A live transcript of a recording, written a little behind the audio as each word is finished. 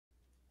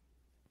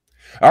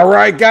All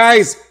right,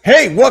 guys.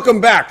 Hey,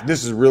 welcome back.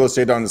 This is Real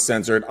Estate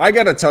Uncensored. I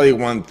got to tell you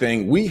one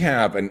thing. We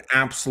have an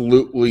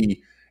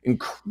absolutely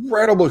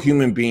incredible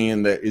human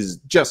being that is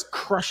just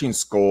crushing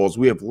skulls.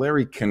 We have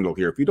Larry Kendall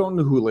here. If you don't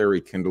know who Larry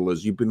Kendall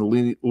is, you've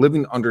been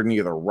living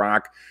underneath a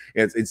rock.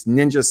 It's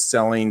Ninja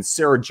Selling.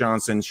 Sarah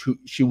Johnston,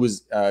 she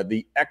was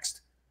the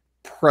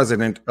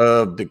ex-president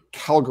of the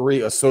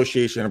Calgary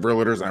Association of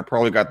Realtors, and I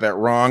probably got that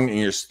wrong, and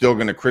you're still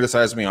going to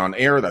criticize me on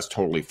air. That's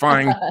totally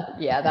fine.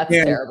 Yeah, that's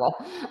terrible.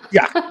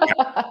 Yeah.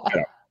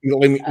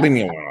 Leave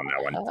me alone on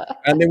that one.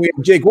 And then we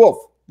have Jake Wolf,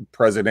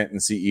 President and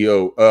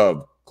CEO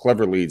of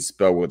Clever Leads,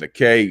 spelled with a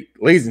K.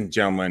 Ladies and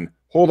gentlemen,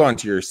 hold on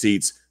to your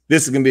seats.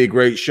 This is going to be a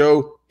great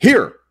show.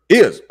 Here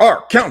is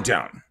our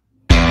countdown.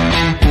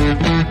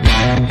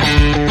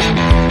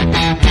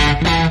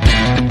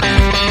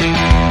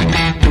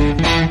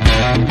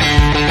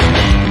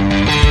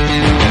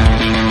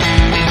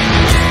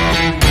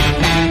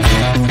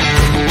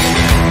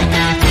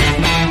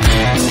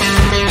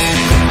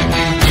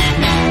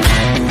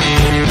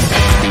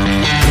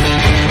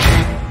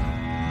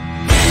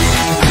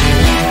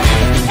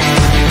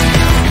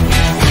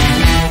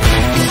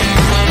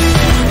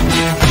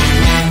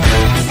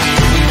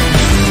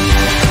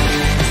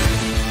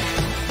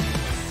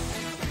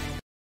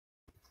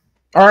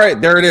 All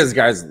right, there it is,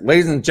 guys.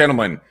 Ladies and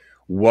gentlemen,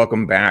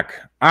 welcome back.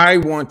 I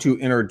want to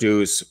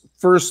introduce,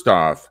 first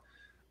off,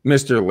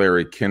 Mr.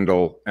 Larry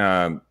Kendall.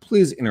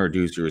 Please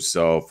introduce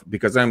yourself,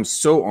 because I'm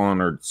so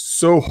honored,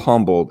 so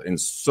humbled, and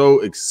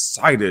so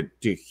excited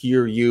to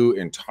hear you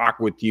and talk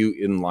with you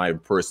in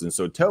live person.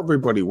 So tell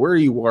everybody where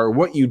you are,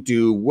 what you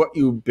do, what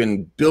you've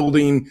been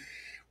building.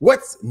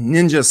 What's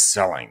Ninja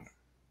Selling?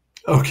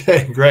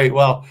 Okay, great.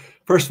 Well,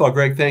 first of all,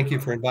 Greg, thank you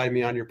for inviting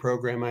me on your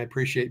program. I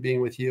appreciate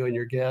being with you and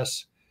your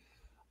guests.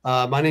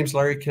 My name's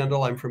Larry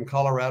Kendall. I'm from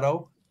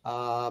Colorado.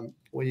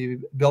 We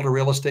built a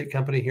real estate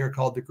company here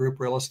called the Group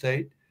Real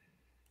Estate,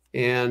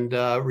 and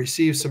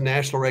received some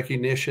national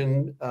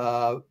recognition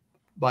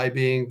by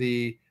being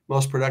the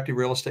most productive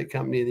real estate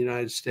company in the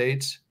United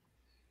States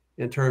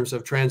in terms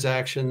of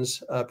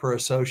transactions per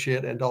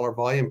associate and dollar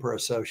volume per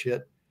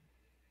associate.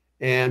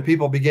 And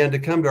people began to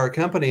come to our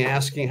company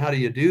asking, how do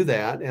you do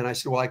that? And I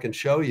said, well, I can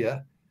show you.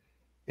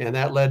 And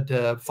that led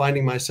to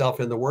finding myself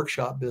in the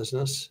workshop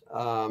business.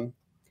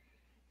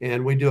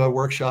 And we do a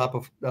workshop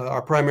of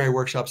our primary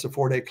workshop's a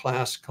 4-day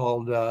class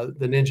called the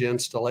Ninja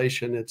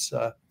Installation. It's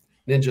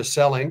Ninja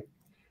Selling.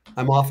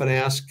 I'm often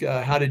asked,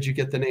 how did you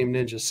get the name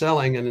Ninja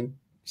Selling? And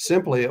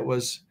simply, it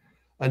was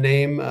a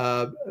name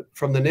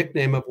from the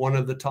nickname of one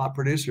of the top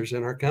producers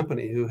in our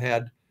company who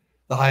had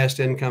the highest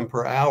income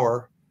per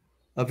hour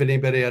of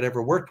anybody I'd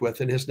ever worked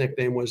with. And his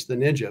nickname was the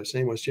Ninja. His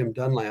name was Jim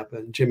Dunlap,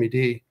 and Jimmy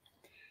D.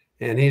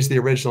 And he's the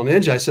original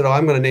Ninja. I said, oh,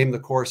 I'm going to name the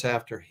course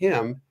after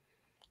him.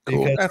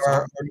 Because Cool.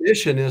 our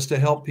mission is to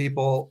help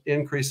people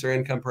increase their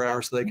income per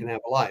hour so they can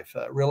have a life.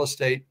 Real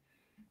estate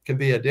can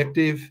be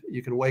addictive.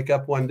 You can wake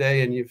up one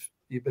day and you've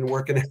been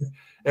working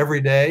every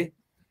day,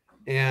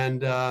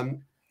 and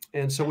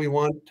so we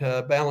want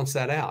to balance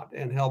that out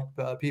and help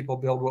people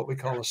build what we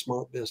call a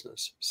smart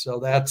business. So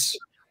that's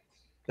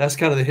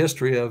kind of the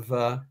history of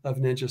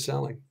Ninja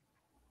Selling.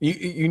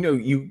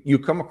 You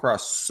come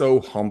across so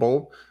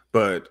humble,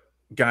 but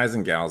guys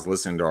and gals,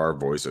 listen to our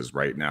voices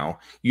right now.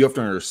 You have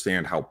to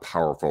understand how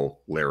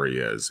powerful Larry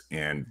is,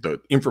 and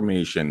the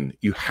information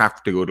you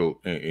have to go to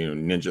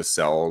Ninja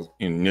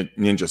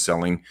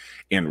Selling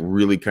and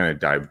really kind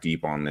of dive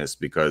deep on this,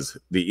 because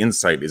the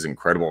insight is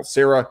incredible.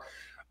 Sarah,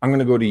 I'm going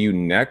to go to you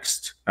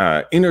next.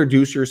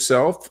 Introduce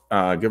yourself,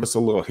 give us a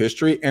little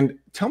history, and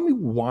tell me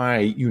why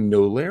you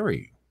know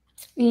Larry.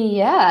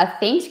 Yeah,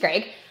 thanks,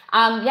 Greg.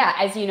 Yeah,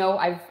 as you know,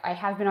 I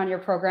have been on your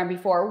program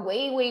before,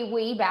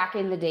 way back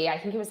in the day. I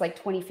think it was like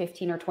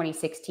 2015 or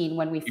 2016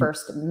 when we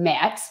first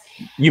met.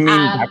 You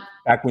mean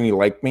back when you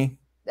liked me?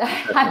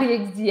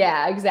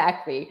 Yeah,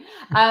 exactly.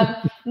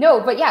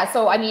 No, but yeah,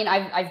 so I mean,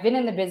 I've been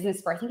in the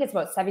business for, I think it's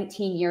about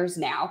 17 years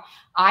now.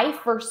 I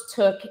first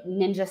took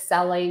Ninja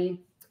Selling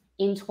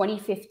in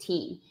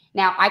 2015.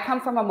 Now, I come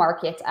from a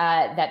market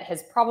that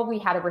has probably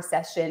had a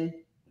recession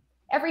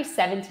every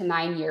 7 to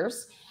 9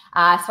 years.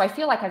 So I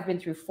feel like I've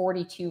been through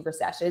 42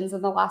 recessions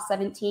in the last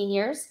 17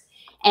 years.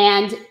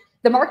 And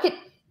the market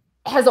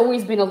has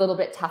always been a little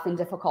bit tough and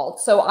difficult.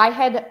 So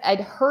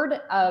I'd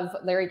heard of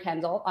Larry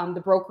Kendall.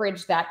 The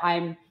brokerage that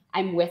I'm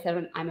with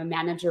and I'm a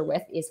manager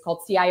with is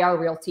called CIR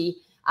Realty.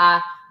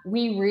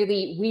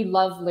 We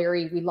love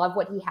Larry. We love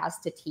what he has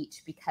to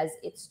teach because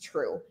it's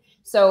true.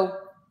 So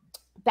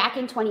back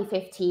in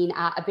 2015,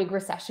 a big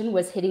recession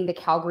was hitting the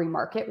Calgary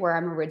market where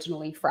I'm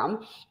originally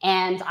from.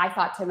 And I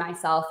thought to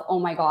myself, oh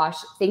my gosh,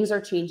 things are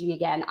changing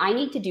again. I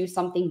need to do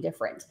something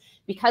different,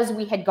 because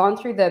we had gone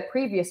through the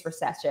previous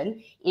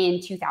recession in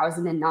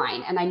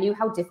 2009. And I knew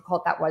how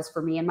difficult that was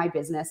for me and my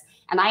business.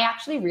 And I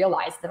actually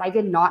realized that I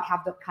did not have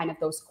the kind of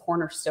those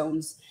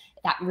cornerstones,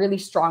 that really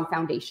strong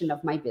foundation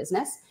of my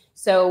business.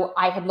 So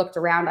I had looked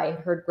around, I had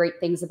heard great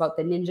things about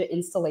the Ninja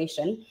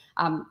installation.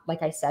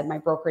 Like I said, my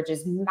brokerage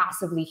is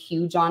massively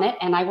huge on it.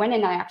 And I went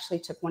and I actually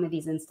took one of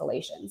these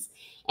installations.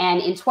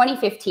 And in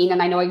 2015,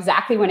 and I know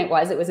exactly when it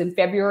was in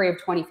February of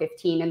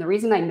 2015. And the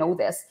reason I know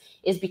this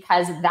is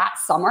because that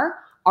summer,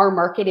 our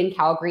market in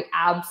Calgary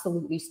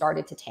absolutely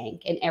started to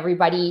tank, and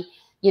everybody,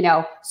 you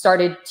know,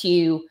 started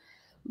to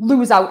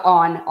lose out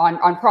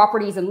on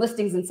properties and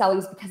listings and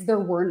sellings because there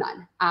were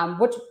none.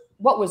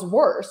 What was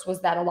worse was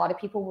that a lot of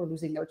people were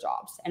losing their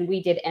jobs, and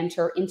we did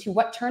enter into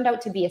what turned out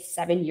to be a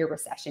 7-year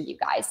recession, you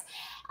guys.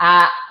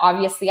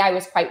 Obviously, I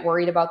was quite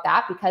worried about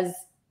that because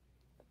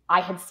I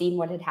had seen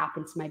what had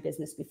happened to my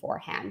business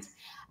beforehand.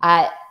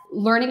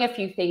 Learning a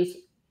few things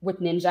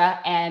with Ninja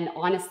and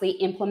honestly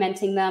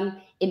implementing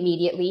them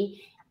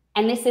immediately.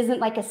 And this isn't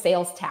like a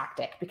sales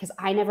tactic because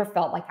I never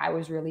felt like I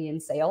was really in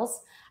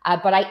sales,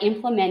 but I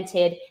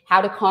implemented how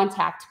to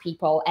contact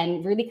people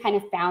and really kind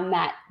of found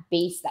that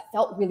base that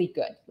felt really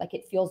good. Like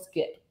it feels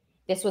good.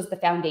 This was the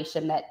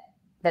foundation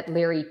that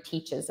Larry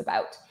teaches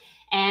about.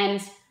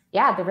 And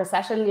yeah, the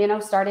recession, you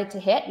know, started to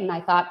hit, and I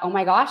thought, oh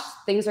my gosh,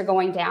 things are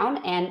going down,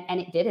 and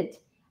it didn't.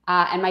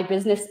 And my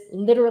business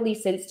literally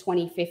since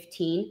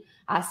 2015,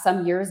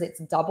 some years it's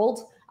doubled.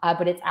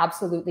 But it's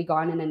absolutely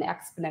gone in an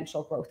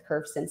exponential growth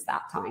curve since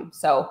that time.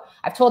 So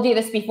I've told you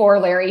this before,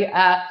 Larry,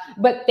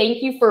 but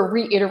thank you for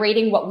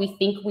reiterating what we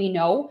think we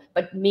know,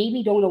 but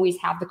maybe don't always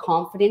have the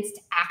confidence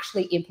to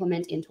actually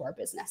implement into our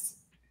business.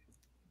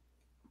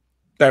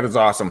 That is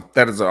awesome.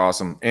 That is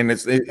awesome. And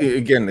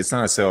again, it's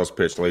not a sales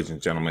pitch, ladies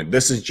and gentlemen.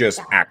 This is just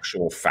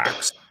actual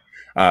facts.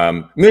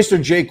 Mr.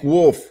 Jake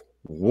Wolf,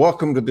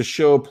 welcome to the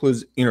show.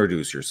 Please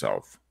introduce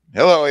yourself.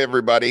 Hello,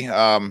 everybody.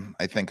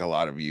 I think a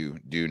lot of you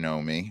do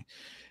know me.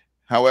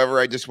 However,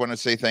 I just want to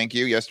say thank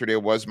you. Yesterday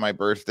was my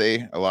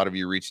birthday. A lot of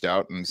you reached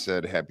out and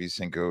said, Happy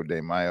Cinco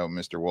de Mayo,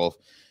 Mr. Wolf.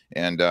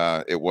 And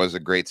it was a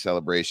great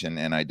celebration,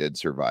 and I did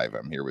survive.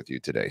 I'm here with you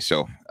today.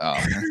 So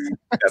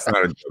that's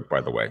not a joke, by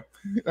the way.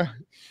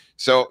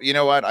 So you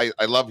know what?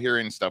 I love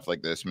hearing stuff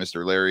like this.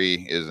 Mr.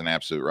 Larry is an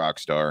absolute rock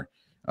star.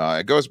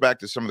 It goes back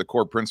to some of the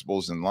core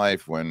principles in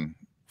life when,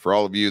 for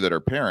all of you that are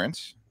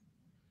parents,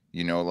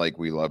 you know, like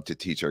we love to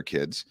teach our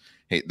kids,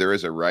 hey, there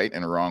is a right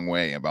and a wrong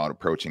way about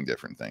approaching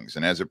different things.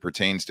 And as it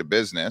pertains to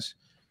business,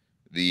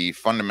 the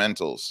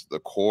fundamentals, the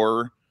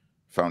core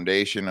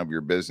foundation of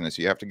your business,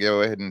 you have to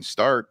go ahead and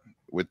start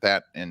with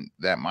that and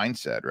that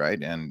mindset,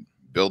 right? And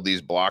build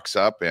these blocks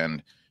up.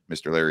 And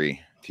Mr. Larry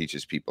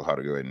teaches people how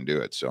to go ahead and do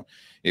it. So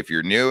if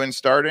you're new and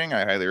starting,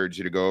 I highly urge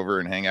you to go over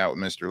and hang out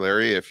with Mr.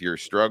 Larry. If you're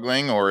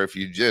struggling or if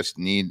you just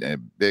need a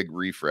big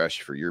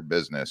refresh for your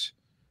business,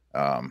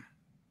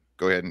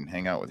 go ahead and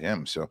hang out with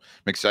him. So I'm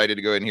excited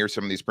to go ahead and hear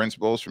some of these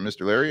principles from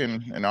Mr. Larry,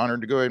 and honored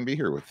to go ahead and be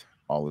here with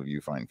all of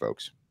you fine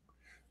folks.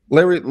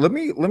 Larry, let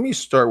me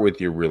start with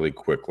you really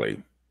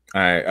quickly.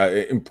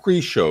 In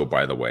pre-show,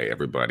 by the way,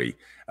 everybody,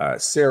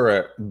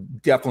 Sarah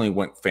definitely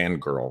went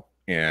fangirl,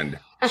 and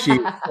she's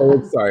so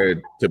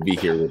excited to be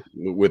here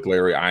with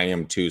Larry. I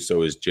am too.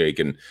 So is Jake.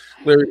 And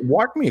Larry,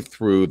 walk me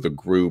through the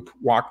group.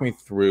 Walk me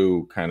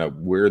through kind of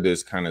where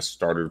this kind of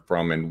started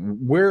from,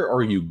 and where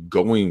are you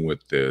going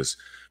with this?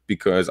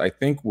 Because I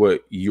think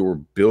what you're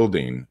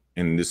building,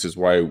 and this is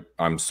why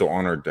I'm so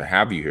honored to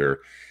have you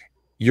here,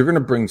 you're going to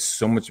bring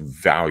so much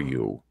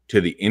value to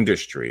the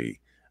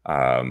industry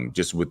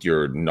just with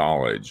your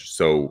knowledge.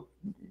 So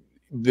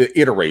the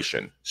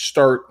iteration,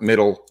 start,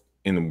 middle,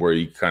 and where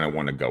you kind of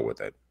want to go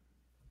with it.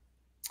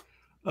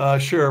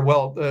 Sure.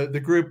 Well, the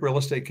group real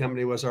estate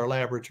company was our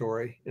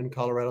laboratory in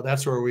Colorado.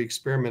 That's where we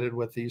experimented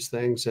with these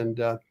things. And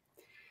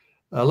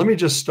let me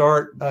just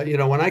start. You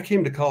know, when I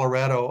came to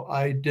Colorado,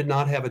 I did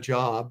not have a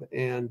job.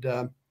 And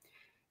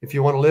if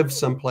you want to live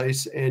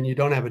someplace and you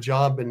don't have a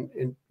job,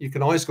 and you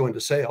can always go into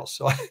sales.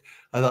 So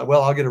I thought,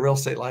 well, I'll get a real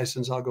estate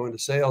license. I'll go into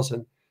sales.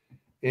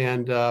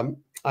 And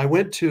I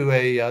went to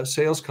a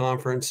sales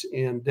conference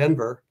in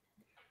Denver,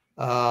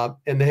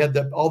 and they had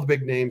all the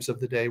big names of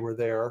the day were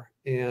there.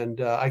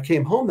 And I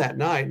came home that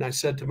night and I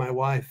said to my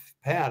wife,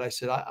 Pat, I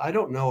said, I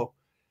don't know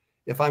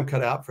if I'm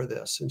cut out for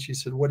this. And she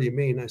said, what do you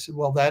mean? I said,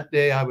 well, that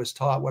day I was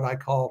taught what I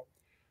call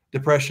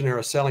Depression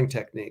era selling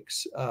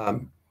techniques,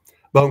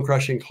 bone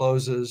crushing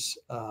closes,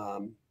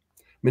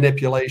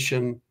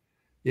 manipulation.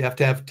 You have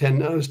to have 10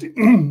 no's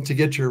to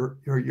get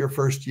your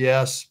first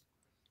yes,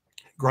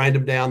 grind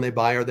them down, they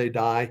buy or they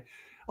die,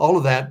 all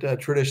of that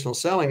traditional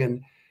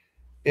selling.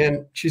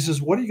 And she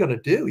says, what are you going to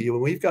do?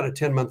 We've got a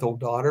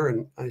 10-month-old daughter.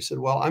 And I said,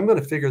 well, I'm going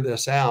to figure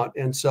this out.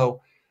 And so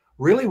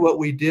really what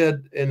we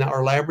did in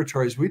our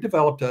laboratories, we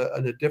developed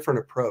a different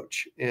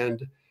approach.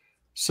 And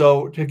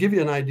so to give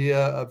you an idea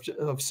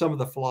of some of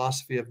the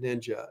philosophy of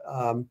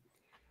Ninja,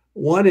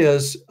 one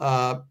is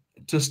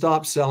to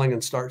stop selling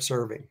and start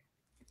serving.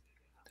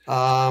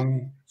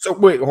 So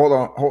wait, hold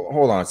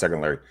on a second,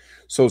 Larry.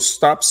 So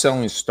stop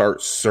selling,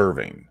 start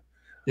serving.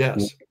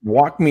 Yes.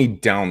 Walk me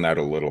down that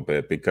a little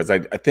bit, because I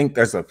think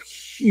that's a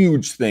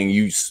huge thing.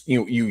 You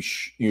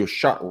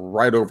shot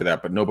right over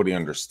that, but nobody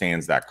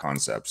understands that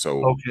concept.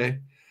 So okay,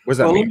 what does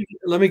that mean?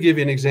 Let me give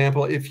you an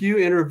example. If you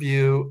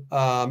interview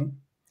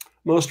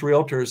most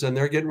realtors and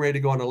they're getting ready to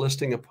go on a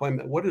listing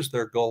appointment, what is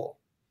their goal?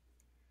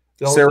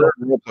 Sarah,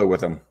 we'll play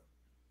with them.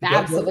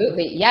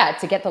 Absolutely. Yeah.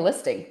 To get the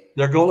listing.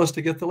 Their goal is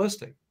to get the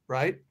listing,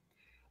 right?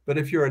 But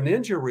if you're a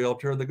Ninja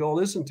realtor, the goal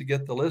isn't to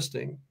get the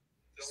listing.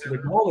 The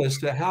goal is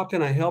to, how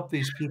can I help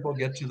these people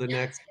get to the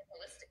next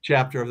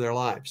chapter of their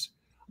lives?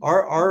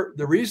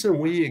 The reason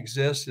we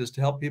exist is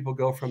to help people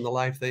go from the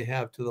life they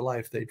have to the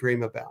life they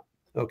dream about.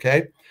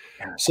 Okay.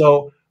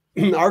 So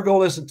our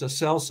goal isn't to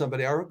sell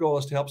somebody. Our goal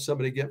is to help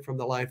somebody get from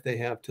the life they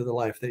have to the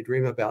life they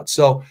dream about.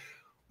 So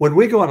when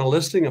we go on a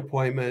listing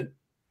appointment,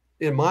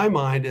 in my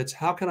mind, it's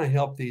how can I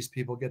help these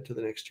people get to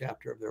the next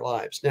chapter of their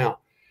lives? Now,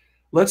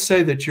 let's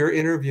say that you're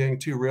interviewing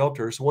two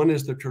realtors. One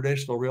is the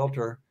traditional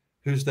realtor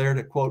who's there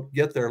to, quote,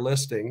 get their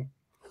listing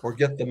or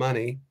get the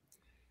money.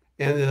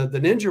 And the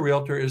Ninja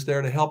realtor is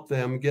there to help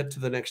them get to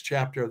the next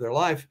chapter of their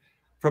life.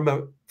 From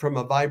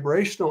a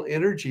vibrational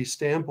energy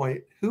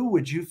standpoint, who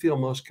would you feel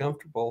most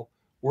comfortable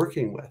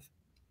working with?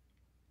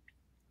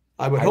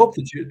 I would hope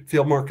that you'd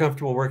feel more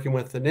comfortable working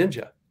with the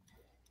Ninja.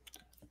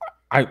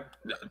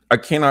 I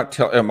cannot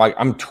tell.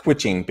 I'm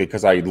twitching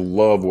because I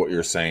love what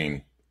you're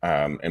saying.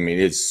 I mean,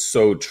 it's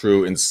so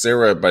true. And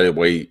Sarah, by the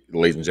way,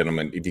 ladies and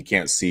gentlemen, if you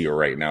can't see her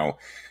right now,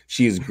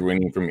 she is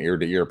grinning from ear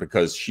to ear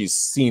because she's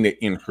seen it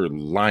in her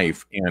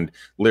life. And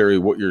Larry,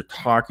 what you're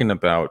talking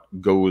about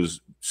goes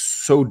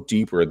so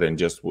deeper than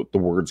just what the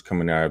words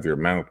coming out of your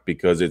mouth,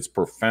 because it's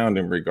profound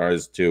in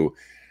regards to,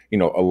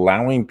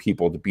 allowing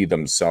people to be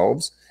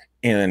themselves.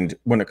 And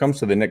when it comes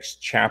to the next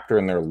chapter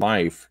in their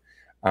life,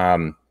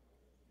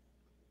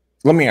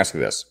 let me ask you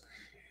this.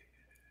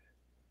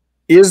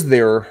 Is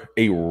there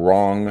a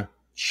wrong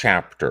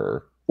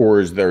chapter, or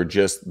is there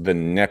just the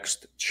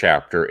next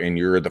chapter and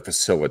you're the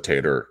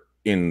facilitator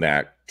in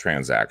that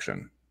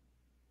transaction?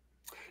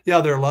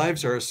 Yeah, their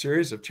lives are a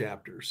series of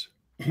chapters.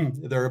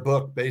 They're a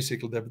book,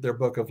 basically, their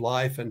book of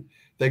life, and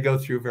they go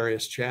through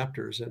various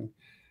chapters.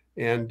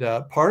 And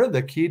part of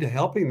the key to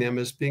helping them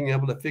is being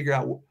able to figure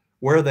out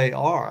where they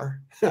are.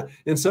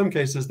 In some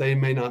cases, they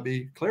may not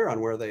be clear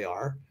on where they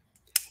are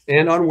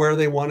and on where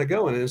they want to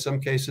go. And in some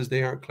cases,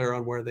 they aren't clear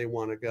on where they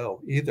want to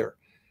go either.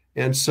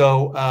 And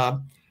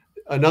so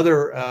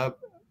another,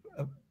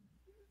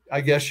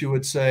 I guess you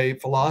would say,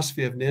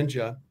 philosophy of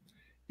Ninja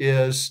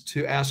is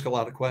to ask a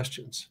lot of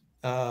questions.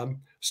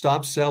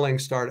 Stop selling,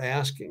 start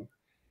asking.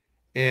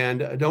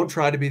 And don't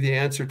try to be the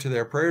answer to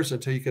their prayers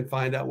until you can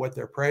find out what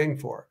they're praying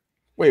for.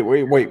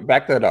 Wait,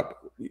 back that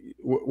up.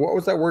 What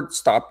was that word?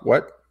 Stop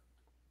what?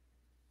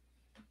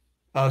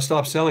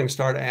 Stop selling,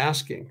 start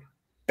asking.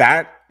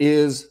 That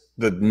is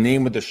the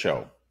name of the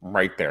show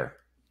right there.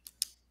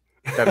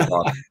 That is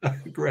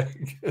awesome.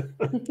 Greg,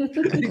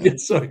 you get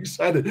so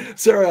excited.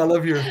 Sarah, I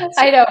love your.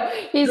 I know.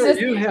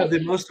 You have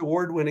the most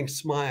award-winning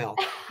smile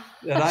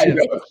that I have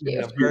seen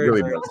in a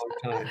very, very long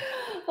time.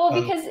 Well,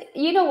 because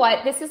you know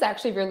what, this is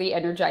actually really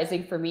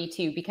energizing for me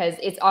too, because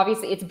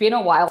it's been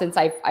a while since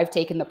I've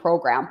taken the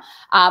program,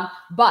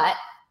 but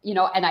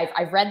and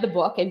I've read the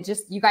book, and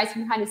just, you guys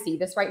can kind of see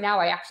this right now.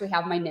 I actually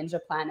have my Ninja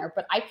planner,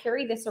 but I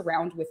carry this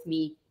around with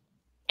me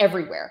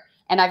everywhere.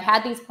 And I've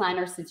had these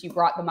planners since you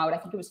brought them out. I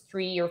think it was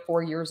 3 or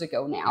 4 years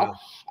ago now.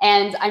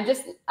 Yeah. And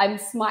I'm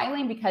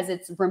smiling because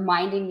it's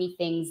reminding me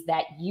things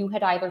that you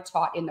had either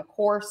taught in the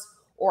course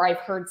or I've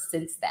heard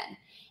since then.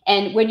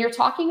 And when you're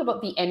talking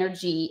about the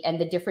energy and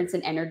the difference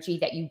in energy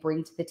that you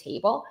bring to the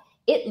table,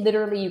 it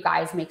literally, you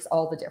guys, makes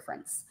all the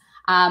difference.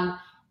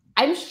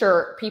 I'm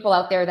sure people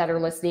out there that are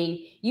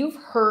listening, you've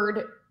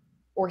heard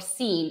or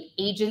seen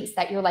agents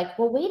that you're like,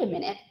 well, wait a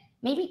minute,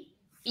 maybe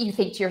you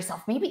think to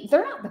yourself, maybe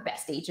they're not the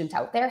best agent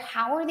out there.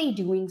 How are they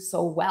doing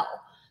so well?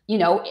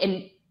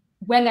 And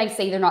when I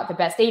say they're not the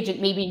best agent,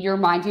 maybe in your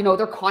mind,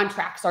 their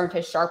contracts aren't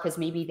as sharp as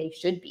maybe they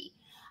should be.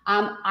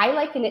 I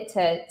liken it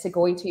to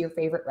going to your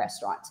favorite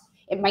restaurant.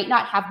 It might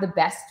not have the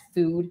best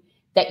food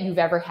that you've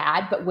ever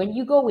had, but when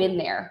you go in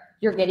there,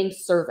 you're getting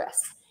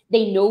service.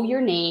 They know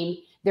your name.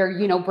 They're,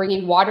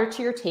 bringing water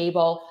to your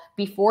table.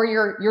 Before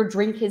your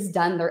drink is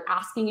done, they're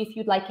asking if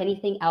you'd like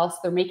anything else.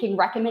 They're making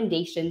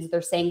recommendations.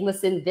 They're saying,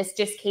 listen, this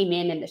just came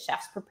in and the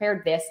chef's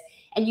prepared this.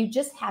 And you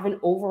just have an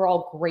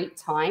overall great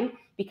time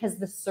because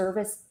the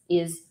service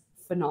is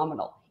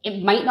phenomenal.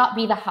 It might not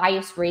be the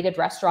highest rated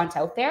restaurant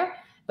out there,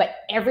 but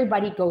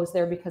everybody goes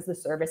there because the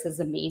service is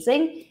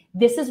amazing.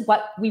 This is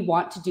what we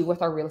want to do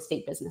with our real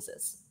estate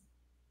businesses.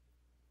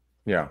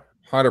 Yeah,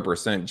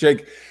 100%.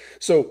 Jake,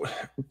 so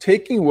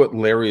taking what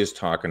Larry is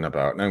talking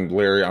about, and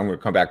Larry, I'm going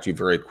to come back to you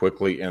very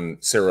quickly, and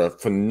Sarah,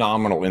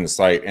 phenomenal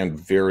insight and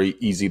very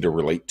easy to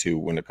relate to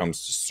when it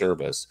comes to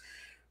service.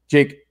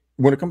 Jake,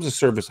 when it comes to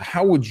service,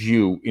 how would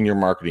you, in your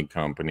marketing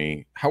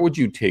company, how would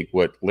you take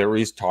what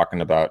Larry's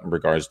talking about in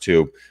regards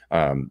to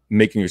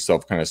making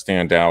yourself kind of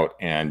stand out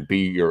and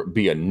be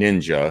a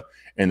ninja,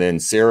 and then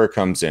Sarah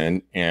comes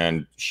in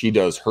and she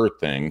does her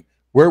thing?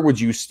 Where would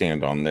you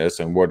stand on this,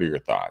 and what are your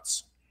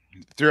thoughts?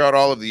 Throughout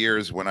all of the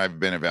years when I've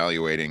been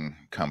evaluating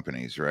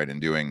companies, right,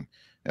 and doing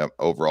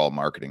overall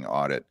marketing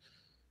audit,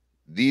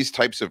 these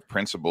types of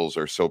principles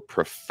are so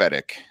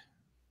prophetic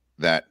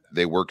that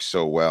they work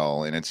so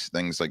well. And it's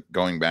things like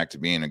going back to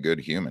being a good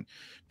human.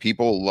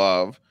 People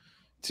love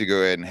to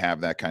go ahead and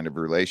have that kind of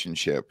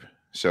relationship.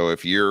 So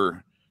if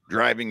you're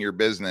driving your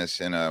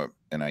business in an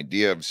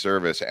idea of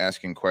service,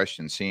 asking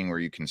questions, seeing where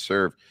you can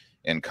serve,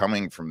 and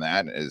coming from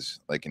that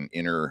as like an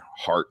inner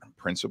heart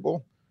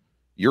principle,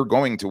 you're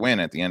going to win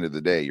at the end of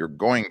the day. You're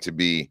going to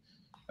be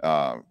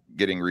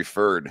getting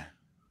referred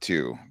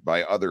to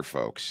by other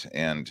folks.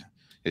 And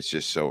it's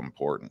just so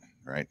important,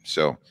 right?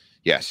 So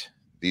yes,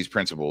 these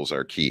principles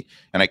are key.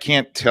 And I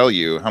can't tell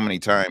you how many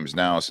times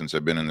now since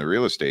I've been in the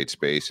real estate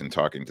space and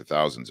talking to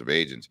thousands of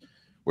agents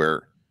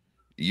where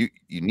you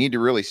need to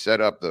really set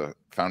up the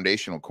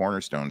foundational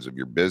cornerstones of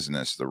your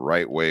business the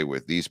right way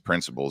with these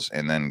principles,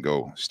 and then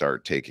go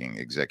start taking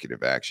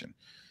executive action.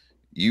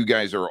 You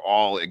guys are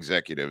all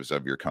executives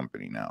of your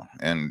company now.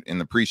 And in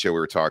the pre-show, we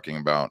were talking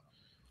about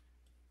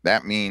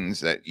that means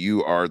that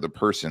you are the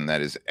person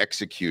that is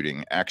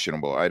executing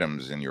actionable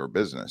items in your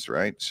business,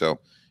 right?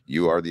 So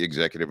you are the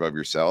executive of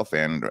yourself,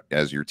 and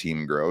as your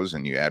team grows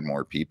and you add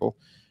more people,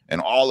 and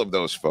all of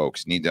those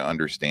folks need to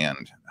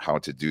understand how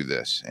to do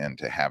this and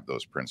to have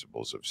those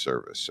principles of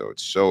service. So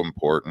it's so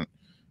important,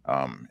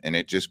 and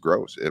it just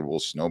grows. It will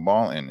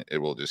snowball, and it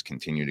will just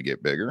continue to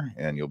get bigger,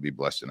 and you'll be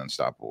blessed and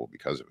unstoppable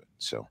because of it.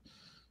 So,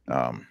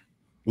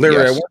 Larry,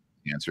 yes,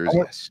 the answer is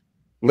yes.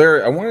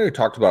 Larry, I wanted to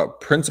talk about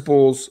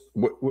principles.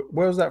 What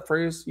was that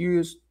phrase you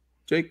used,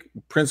 Jake?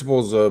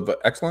 Principles of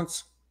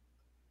excellence?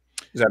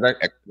 Is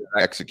that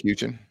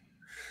execution?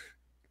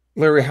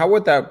 Larry, how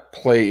would that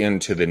play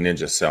into the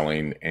ninja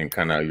selling and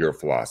kind of your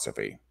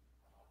philosophy?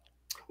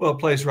 Well, it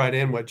plays right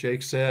in what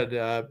Jake said.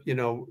 You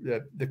know,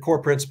 the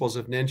core principles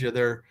of Ninja,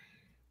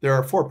 there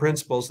are 4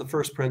 principles. The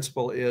first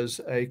principle is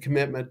a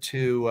commitment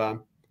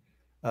to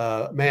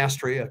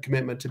mastery, a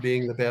commitment to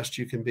being the best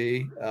you can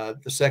be.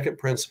 The second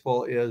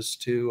principle is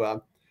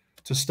to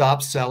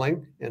stop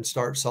selling and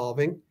start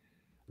solving.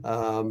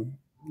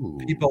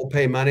 People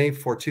pay money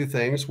for 2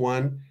 things.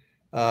 1,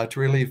 to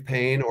relieve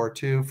pain, or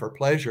 2, for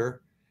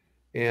pleasure.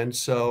 And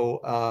so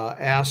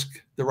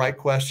ask the right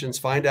questions,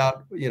 find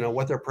out, you know,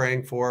 what they're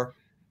praying for,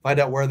 find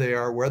out where they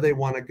are, where they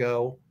want to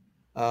go,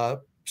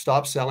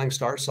 stop selling,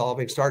 start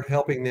solving, start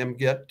helping them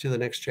get to the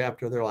next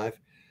chapter of their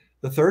life.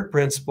 The third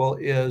principle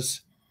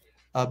is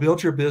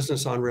build your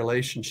business on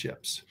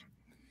relationships.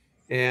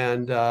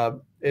 And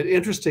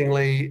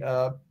interestingly,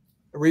 a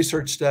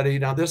research study,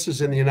 now this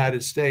is in the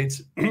United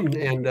States,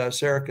 and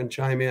Sarah can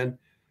chime in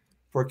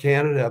for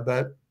Canada,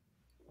 but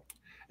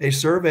a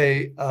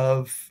survey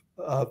of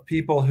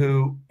people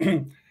who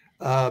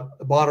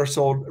bought or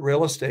sold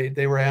real estate,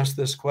 they were asked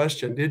this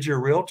question: did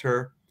your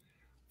realtor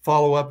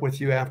follow up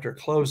with you after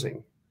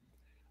closing?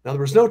 Now,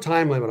 there was no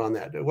time limit on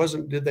that. It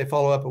wasn't, did they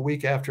follow up a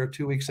week after,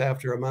 2 weeks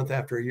after, a month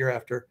after, a year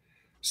after?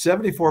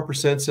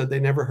 74% said they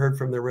never heard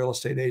from their real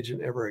estate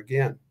agent ever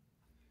again,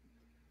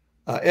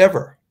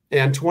 ever.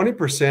 And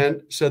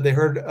 20% said they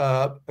heard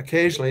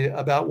occasionally,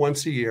 about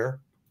once a year.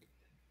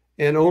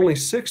 And only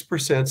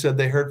 6% said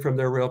they heard from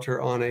their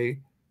realtor on a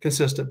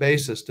consistent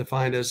basis,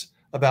 defined as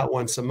about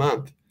once a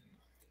month.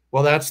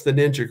 Well, that's the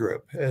ninja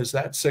group, is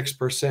that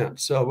 6%.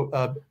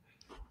 So,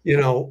 you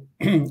know,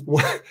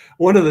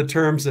 one of the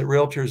terms that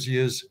realtors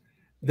use,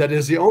 that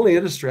is the only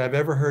industry I've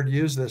ever heard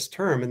use this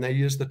term, and they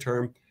use the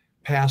term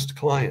past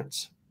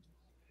clients.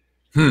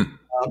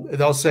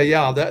 They'll say,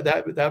 yeah,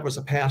 that was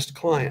a past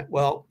client.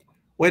 Well,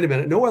 wait a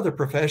minute. No other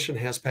profession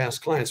has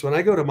past clients. When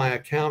I go to my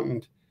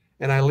accountant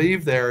and I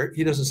leave there,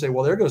 he doesn't say,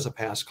 well, there goes a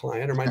past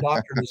client, or my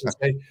doctor doesn't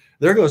say,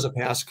 there goes a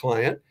past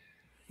client.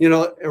 You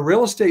know,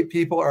 real estate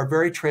people are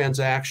very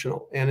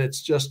transactional, and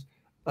it's just,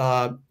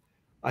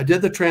 I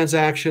did the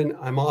transaction,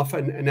 I'm off,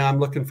 and now I'm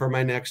looking for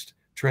my next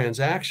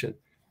transaction.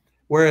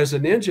 Whereas a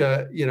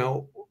ninja, you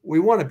know, we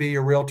want to be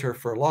your realtor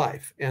for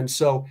life. And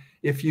so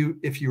if you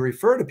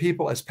refer to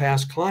people as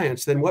past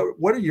clients, then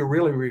what are you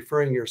really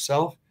referring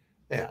yourself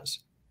as?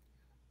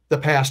 The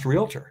past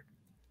realtor.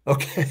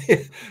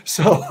 Okay.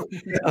 So,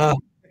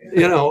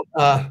 you know,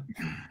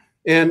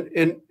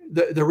 and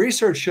the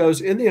research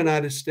shows in the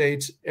United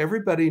States,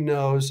 everybody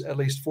knows at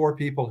least 4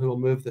 people who will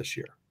move this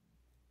year.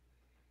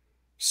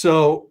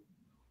 So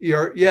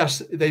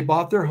yes, they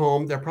bought their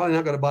home. They're probably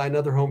not going to buy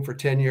another home for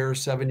 10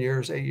 years, 7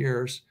 years, 8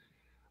 years.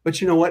 But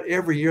you know what?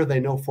 Every year they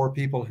know 4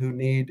 people who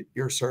need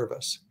your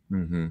service.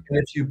 Mm-hmm.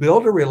 And if you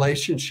build a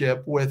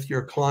relationship with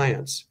your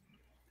clients,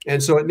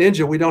 and so at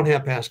Ninja, we don't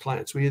have past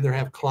clients. We either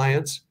have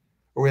clients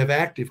or we have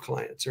active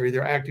clients. They're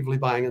either actively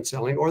buying and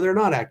selling, or they're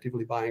not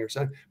actively buying or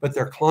selling, but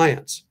they're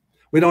clients.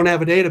 We don't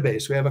have a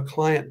database. We have a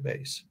client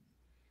base.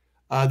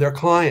 They're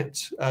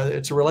clients.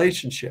 It's a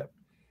relationship.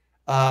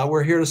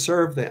 We're here to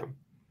serve them,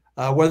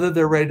 whether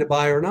they're ready to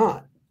buy or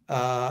not,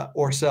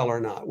 or sell or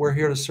not. We're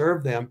here to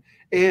serve them,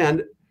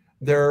 and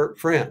they're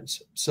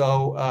friends.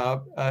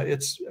 So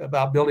it's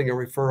about building a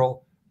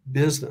referral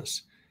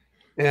business.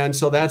 And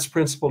so that's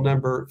principle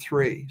number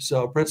 3.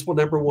 So principle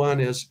number 1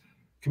 is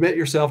commit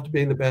yourself to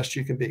being the best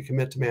you can be.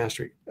 Commit to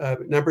mastery.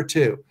 Number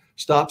 2,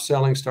 stop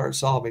selling, start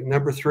solving.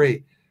 Number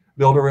 3,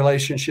 build a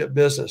relationship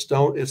business.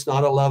 It's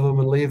not a love them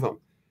and leave them.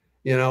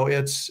 You know,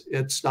 it's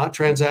not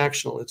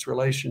transactional, it's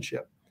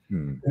relationship.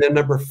 Hmm. And then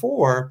number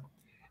 4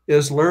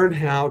 is learn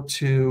how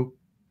to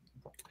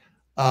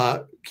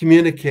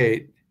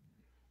communicate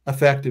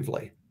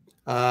effectively,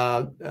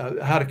 how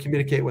to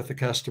communicate with the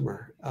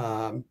customer.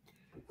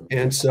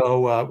 And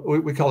so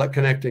we call it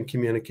connect and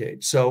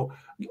communicate. So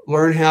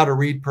learn how to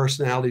read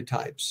personality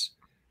types,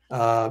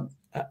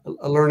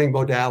 learning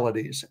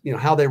modalities, you know,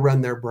 how they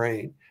run their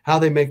brain, how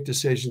they make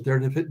decisions, their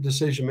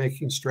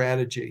decision-making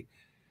strategy.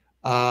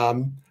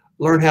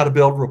 Learn how to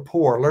build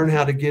rapport, learn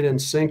how to get in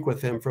sync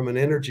with them from an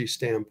energy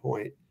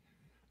standpoint.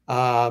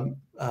 How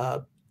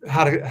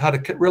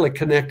to really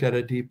connect at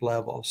a deep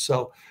level.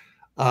 So,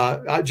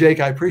 Jake,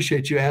 I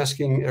appreciate you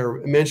asking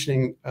or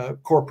mentioning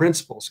core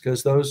principles,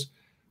 because those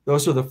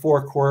are the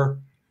 4 core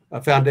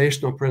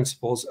foundational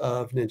principles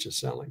of Ninja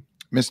Selling.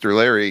 Mr.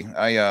 Larry,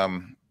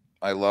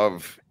 I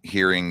love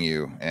hearing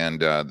you,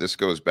 and this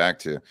goes back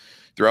to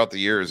throughout the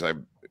years. I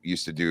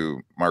used to do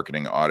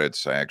marketing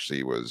audits. I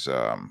actually was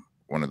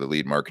one of the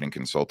lead marketing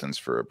consultants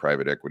for a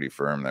private equity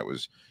firm that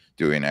was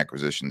doing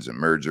acquisitions and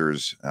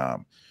mergers.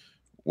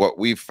 What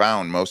we've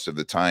found most of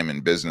the time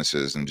in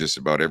businesses and just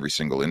about every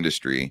single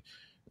industry,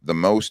 the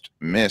most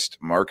missed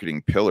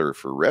marketing pillar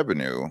for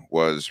revenue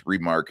was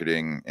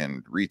remarketing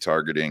and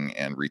retargeting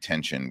and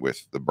retention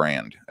with the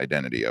brand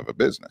identity of a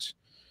business.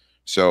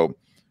 So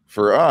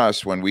for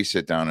us, when we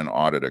sit down and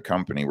audit a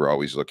company, we're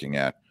always looking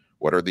at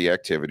what are the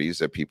activities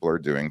that people are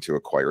doing to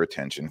acquire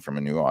attention from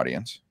a new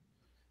audience.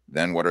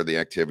 Then what are the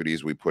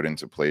activities we put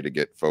into play to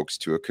get folks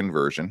to a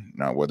conversion?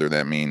 Now, whether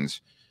that means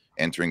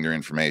entering their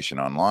information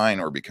online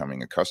or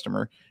becoming a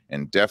customer,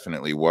 and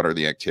definitely what are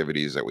the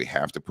activities that we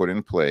have to put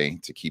in play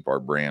to keep our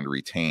brand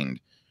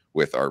retained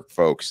with our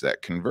folks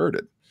that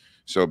converted.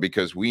 So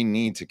because we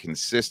need to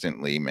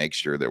consistently make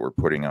sure that we're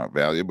putting out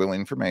valuable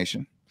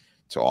information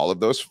to all of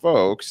those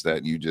folks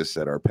that you just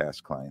said are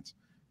past clients.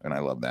 And I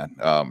love that.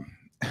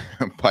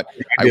 But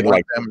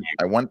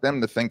I want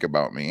them to think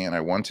about me, and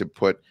I want to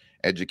put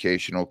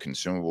educational,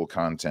 consumable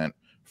content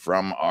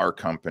from our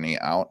company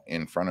out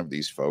in front of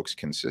these folks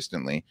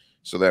consistently,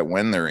 so that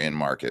when they're in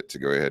market to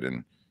go ahead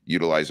and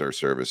utilize our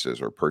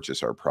services or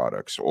purchase our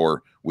products,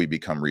 or we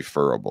become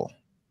referable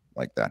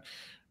like that.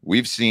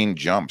 We've seen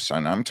jumps,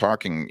 and I'm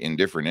talking in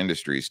different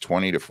industries,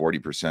 20 to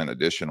 40%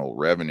 additional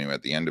revenue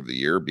at the end of the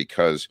year,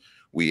 because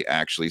we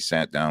actually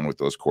sat down with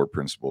those core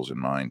principles in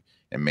mind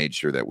and made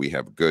sure that we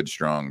have good,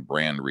 strong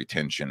brand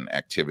retention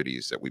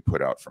activities that we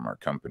put out from our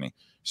company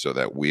so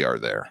that we are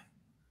there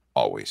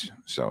always.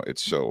 So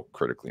it's so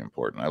critically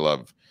important. I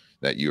love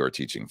that you are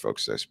teaching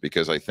folks this,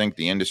 because I think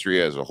the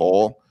industry as a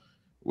whole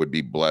would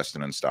be blessed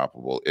and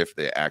unstoppable if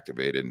they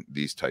activated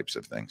these types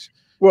of things.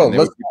 Well,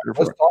 let's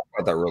talk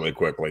about that really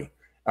quickly.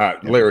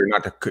 Larry,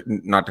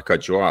 not to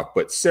cut you off,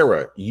 but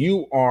Sarah,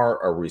 you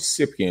are a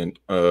recipient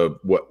of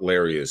what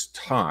Larry has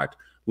taught.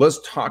 Let's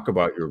talk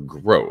about your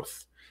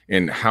growth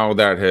and how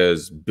that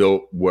has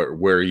built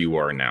where you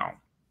are now.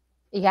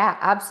 Yeah,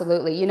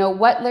 absolutely. You know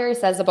what Larry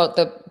says about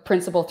the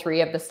principle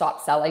 3 of the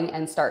stop selling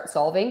and start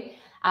solving.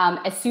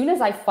 As soon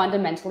as I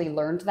fundamentally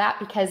learned that,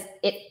 because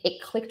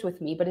it clicked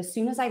with me, but as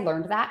soon as I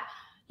learned that,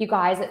 you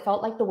guys, it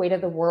felt like the weight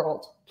of the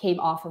world came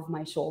off of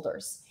my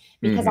shoulders,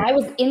 because I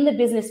was in the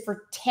business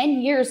for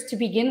 10 years to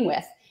begin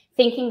with,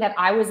 thinking that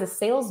I was a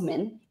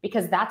salesman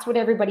because that's what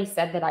everybody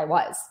said that I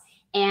was.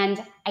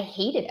 And I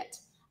hated it.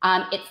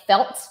 It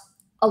felt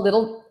a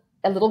little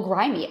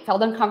grimy. It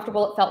felt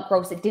uncomfortable. It felt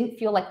gross. It didn't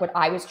feel like what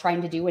I was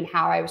trying to do and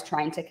how I was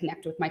trying to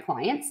connect with my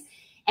clients.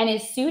 And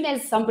as soon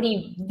as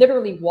somebody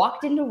literally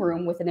walked in the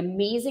room with an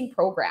amazing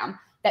program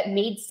that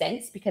made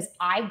sense, because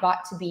I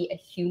got to be a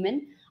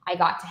human, I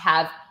got to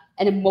have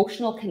an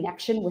emotional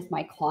connection with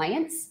my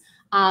clients.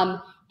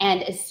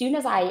 And as soon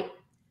as I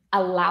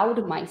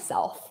allowed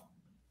myself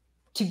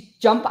to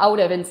jump out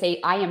of and say,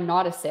 I am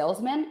not a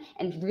salesman,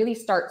 and really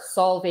start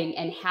solving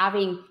and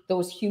having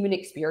those human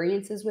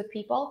experiences with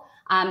people,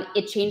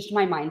 it changed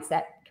my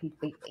mindset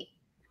completely.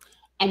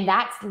 And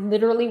that's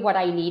literally what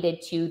I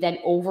needed to then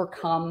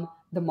overcome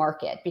the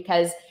market,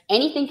 because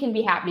anything can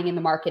be happening in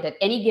the market at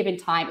any given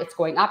time. It's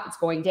going up, it's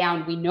going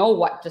down. We know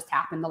what just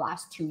happened the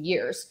last 2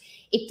 years.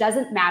 It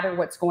doesn't matter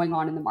what's going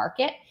on in the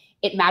market.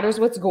 It matters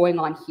what's going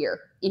on here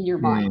in your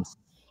mind.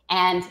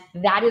 And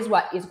that is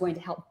what is going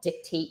to help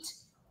dictate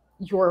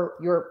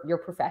your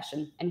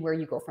profession and where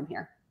you go from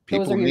here.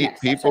 People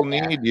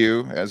need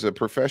you as a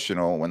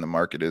professional when the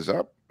market is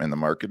up and the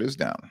market is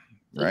down,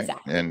 right?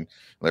 Exactly. And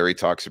Larry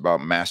talks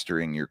about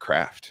mastering your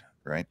craft,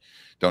 right?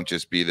 Don't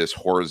just be this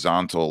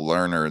horizontal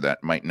learner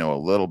that might know a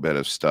little bit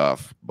of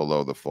stuff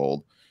below the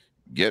fold.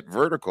 Get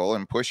vertical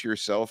and push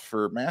yourself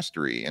for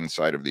mastery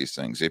inside of these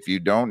things. If you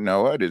don't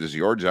know it, it is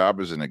your job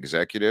as an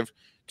executive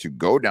to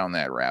go down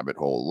that rabbit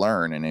hole,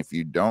 learn. And if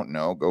you don't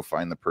know, go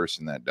find the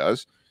person that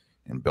does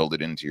and build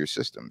it into your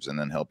systems, and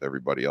then help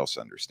everybody else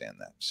understand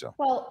that. So,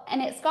 well,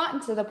 and it's gotten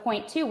to the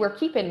point too, where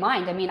keep in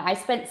mind, I mean, I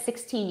spent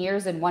 16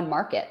 years in one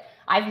market.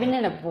 I've been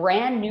in a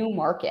brand new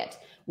market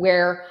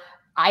where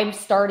I'm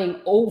starting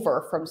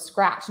over from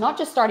scratch, not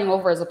just starting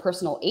over as a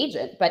personal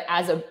agent, but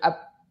as a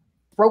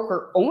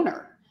broker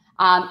owner.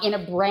 in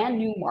a brand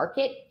new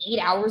market, 8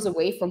 hours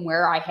away from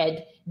where I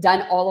had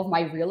done all of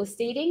my real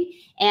estating.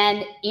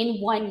 And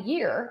in 1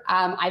 year,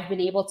 I've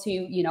been able to,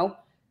 you know,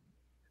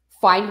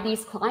 find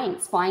these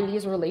clients, find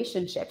these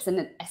relationships. And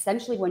then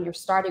essentially when you're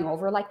starting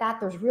over like that,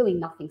 there's really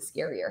nothing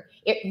scarier.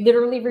 It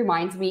literally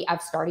reminds me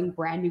of starting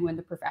brand new in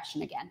the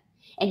profession again.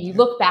 And you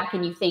look back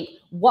and you think,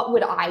 what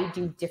would I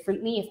do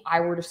differently if I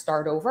were to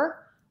start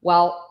over?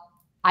 Well,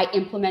 I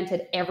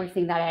implemented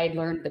everything that I had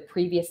learned the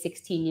previous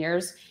 16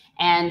 years.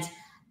 And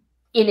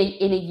in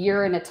a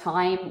year and a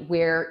time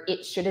where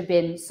it should have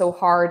been so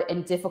hard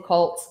and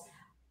difficult,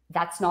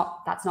 that's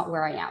not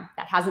where I am.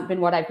 That hasn't been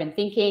what I've been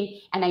thinking.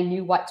 And I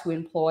knew what to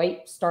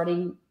employ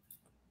starting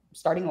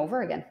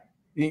over again.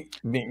 You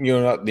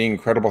know, the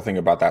incredible thing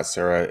about that,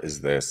 Sarah,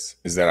 is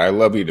that I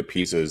love you to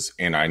pieces,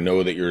 and I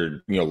know that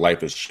your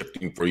life is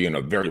shifting for you in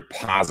a very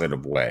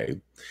positive way.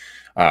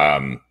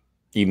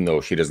 Even though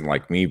she doesn't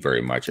like me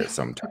very much at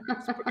some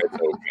times, but it's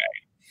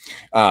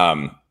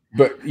okay.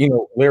 But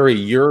Larry,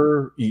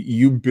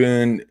 you've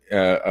been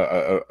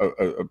a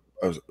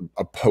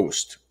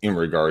post in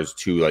regards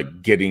to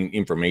like getting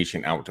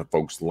information out to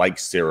folks like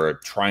Sarah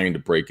trying to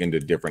break into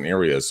different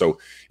areas. So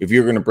if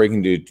you're going to break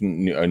into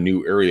a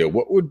new area,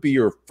 what would be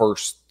your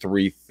first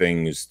 3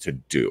 things to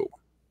do?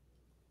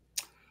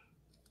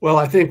 Well,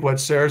 I think what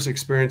Sarah's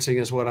experiencing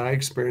is what I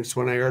experienced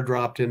when I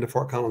airdropped into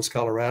Fort Collins,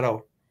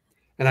 Colorado,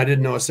 and I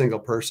didn't know a single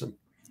person.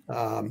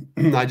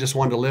 I just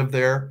wanted to live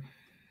there.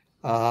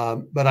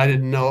 But I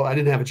didn't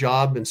have a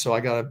job. And so I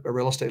got a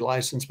real estate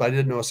license, but I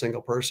didn't know a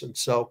single person.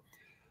 So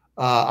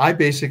I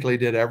basically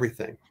did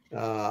everything.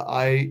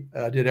 I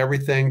did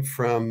everything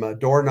from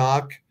door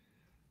knock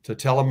to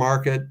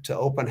telemarket to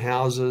open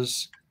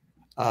houses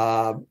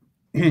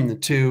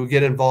to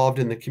get involved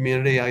in the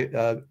community.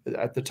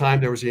 At the time,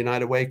 there was a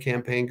United Way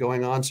campaign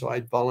going on, so I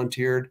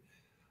volunteered.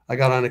 I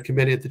got on a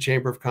committee at the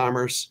Chamber of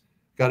Commerce,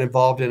 got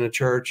involved in a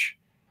church.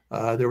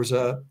 I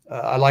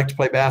like to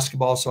play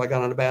basketball, so I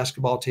got on a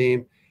basketball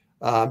team.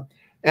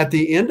 At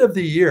the end of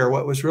the year,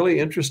 what was really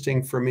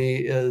interesting for me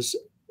is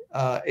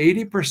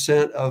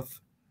 80% of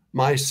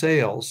my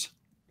sales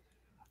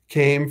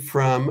came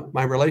from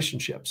my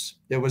relationships.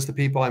 It was the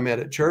people I met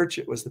at church.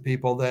 It was the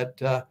people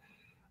that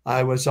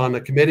I was on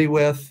the committee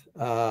with.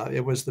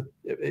 It was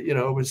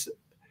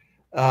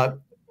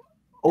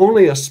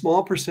only a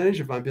small percentage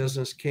of my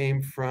business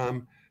came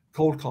from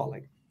cold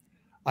calling.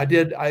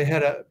 I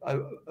had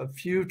a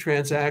few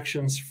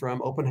transactions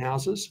from open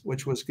houses,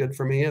 which was good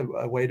for me,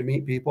 a way to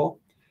meet people.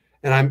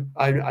 And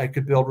I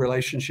could build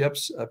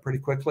relationships pretty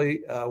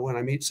quickly when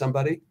I meet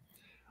somebody.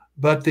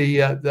 But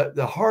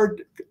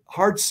the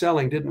hard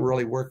selling didn't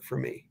really work for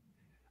me.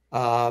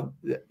 I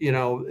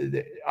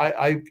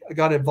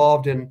got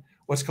involved in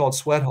what's called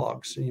sweat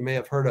hogs, and you may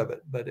have heard of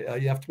it, but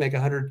you have to make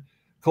 100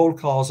 cold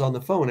calls on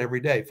the phone every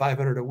day,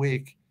 500 a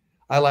week.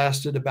 I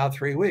lasted about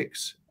 3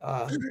 weeks.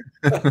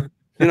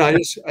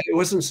 It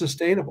wasn't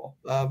sustainable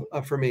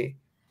for me.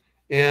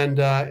 And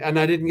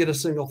I didn't get a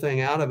single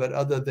thing out of it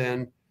other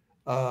than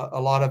a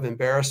lot of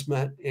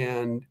embarrassment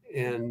and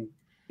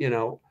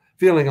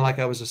feeling like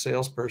I was a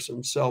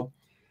salesperson. So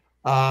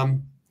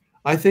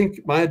I think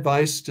my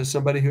advice to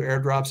somebody who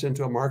airdrops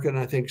into a market, and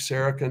I think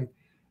Sarah can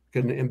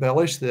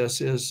embellish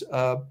this, is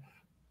go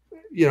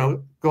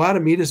out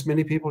and meet as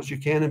many people as you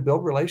can and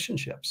build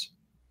relationships.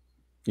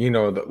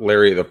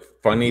 Larry, the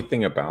funny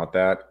thing about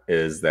that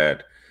is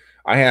that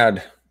I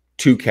had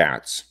 2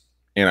 cats,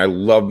 and I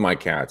loved my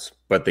cats,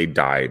 but they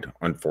died,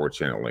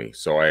 unfortunately.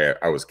 So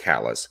I was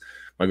catless.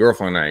 My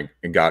girlfriend and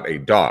I got a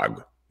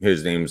dog.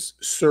 His name's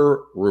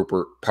Sir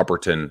Rupert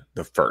Pupperton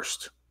the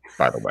First,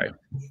 by the way.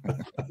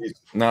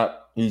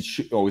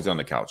 He's always on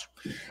the couch.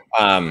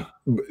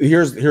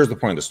 Here's the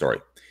point of the story,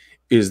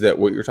 is that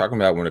what you're talking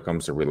about when it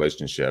comes to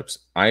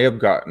relationships, I have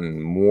gotten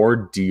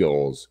more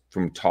deals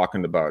from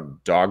talking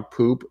about dog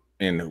poop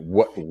and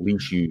what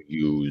leash you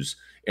use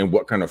and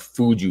what kind of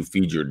food you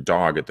feed your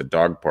dog at the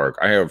dog park.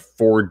 I have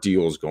 4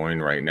 deals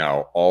going right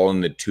now, all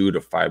in the $2 to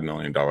 $5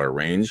 million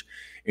range.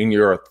 And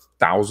you're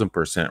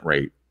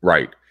 1,000%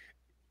 right.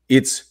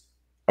 It's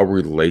a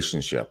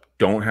relationship.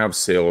 Don't have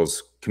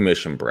sales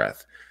commission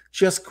breath.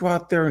 Just go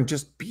out there and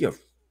just be a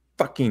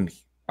fucking,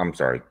 I'm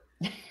sorry.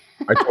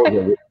 I told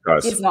you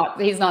he's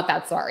not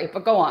that sorry,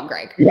 but go on,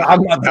 Greg. Yeah,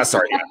 I'm not that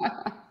sorry.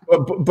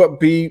 But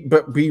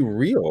be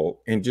real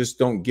and just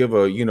don't give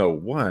a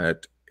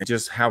what, and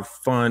just have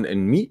fun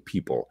and meet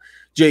people.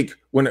 Jake,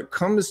 when it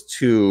comes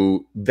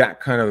to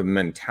that kind of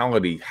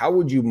mentality, how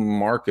would you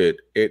market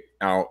it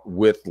out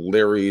with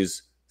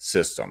Larry's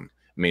system?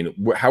 I mean,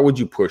 how would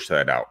you push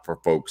that out for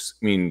folks?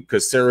 I mean,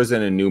 because Sarah's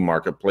in a new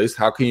marketplace.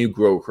 How can you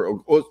grow her?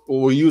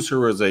 We'll use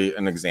her as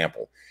an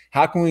example.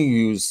 How can we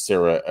use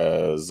Sarah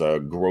as a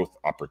growth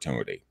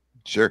opportunity?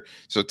 Sure.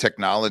 So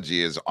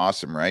technology is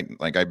awesome, right?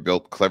 Like I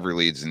built Clever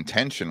Leads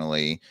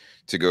intentionally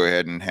to go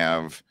ahead and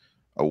have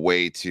a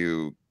way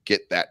to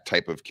get that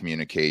type of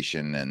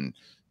communication and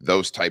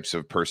those types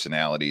of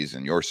personalities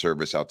and your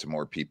service out to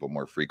more people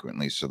more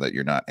frequently, so that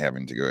you're not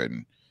having to go ahead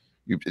and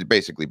it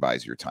basically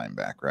buys your time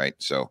back, right?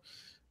 So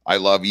I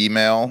love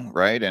email,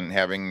 right? And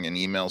having an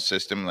email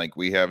system like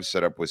we have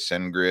set up with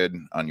SendGrid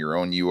on your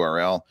own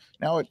URL.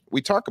 Now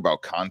we talk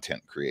about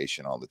content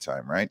creation all the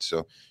time, right?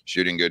 So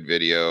shooting good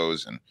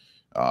videos and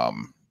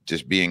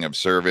just being of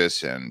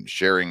service and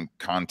sharing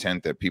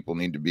content that people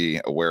need to be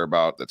aware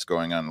about that's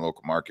going on in the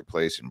local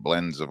marketplace, and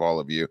blends of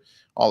all of you.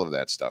 All of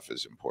that stuff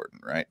is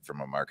important, right?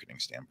 From a marketing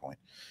standpoint.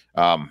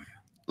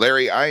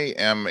 Larry, I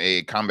am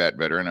a combat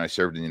veteran. I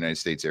served in the United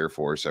States Air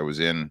Force. I was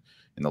in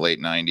the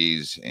late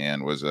 90s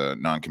and was a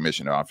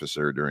non-commissioned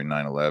officer during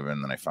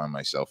 9/11. Then I found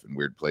myself in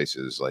weird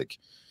places like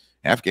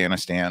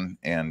Afghanistan.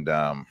 And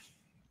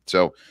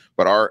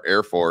but our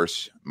Air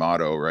Force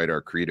motto, right,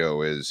 our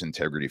credo is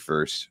integrity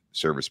first,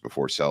 service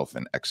before self,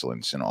 and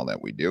excellence in all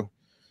that we do.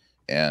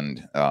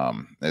 And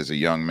as a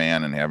young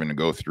man and having to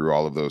go through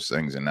all of those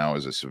things, and now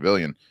as a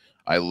civilian,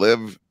 I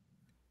live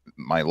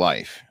my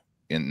life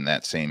in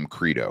that same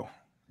credo,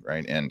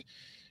 right? And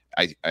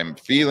I'm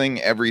feeling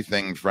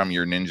everything from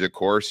your ninja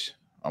course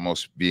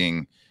almost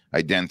being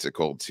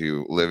identical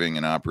to living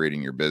and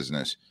operating your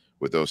business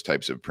with those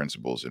types of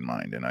principles in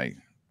mind. And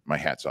my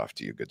hat's off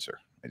to you, good sir.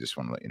 I just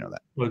want to let you know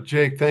that. Well,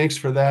 Jake, thanks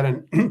for that.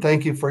 And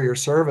thank you for your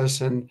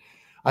service. And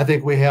I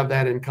think we have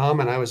that in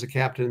common. I was a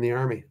captain in the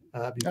Army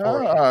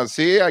before.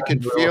 See, I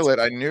could feel it.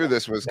 I knew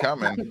this was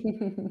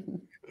coming.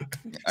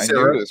 I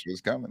knew this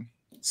was coming.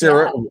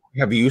 Sarah,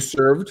 have you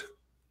served?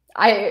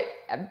 I'm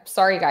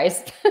sorry,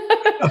 guys.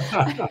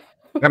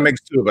 That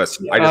makes two of us.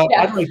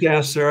 I'd like to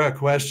ask Sarah a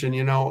question,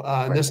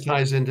 and this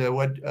ties into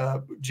what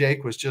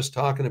Jake was just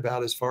talking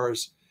about as far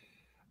as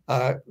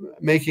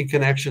making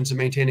connections and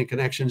maintaining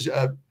connections.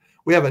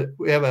 We have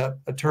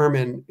a term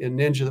in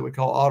Ninja that we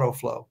call auto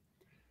flow,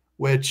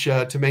 which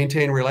to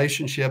maintain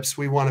relationships,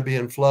 we want to be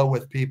in flow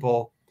with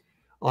people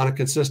on a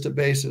consistent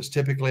basis,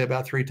 typically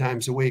about 3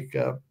 times a week.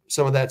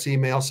 Some of that's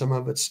email, some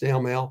of it's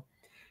snail mail,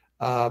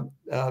 some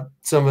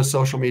of it's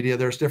social media.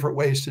 There's different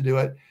ways to do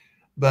it.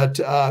 But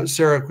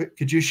Sarah,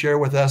 could you share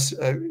with us,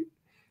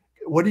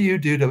 what do you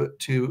do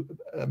to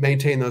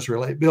maintain those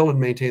build and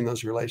maintain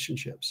those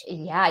relationships?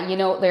 Yeah,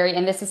 Larry,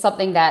 and this is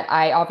something that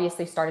I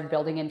obviously started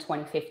building in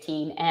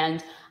 2015.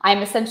 And I'm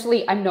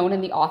known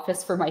in the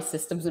office for my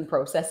systems and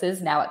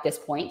processes now at this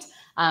point.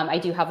 I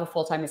do have a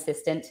full-time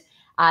assistant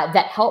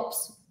that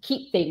helps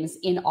keep things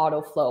in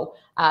auto flow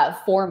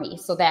for me,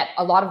 so that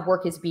a lot of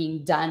work is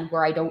being done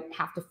where I don't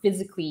have to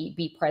physically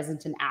be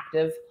present and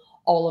active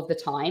all of the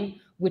time,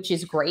 which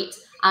is great.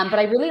 But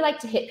I really like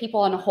to hit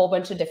people on a whole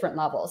bunch of different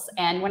levels.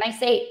 And when I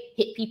say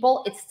hit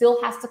people, it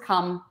still has to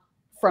come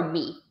from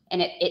me.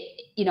 And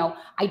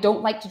I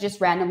don't like to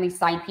just randomly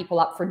sign people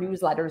up for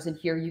newsletters and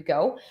here you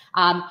go.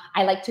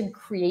 I like to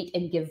create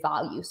and give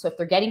value. So if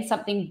they're getting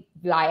something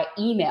via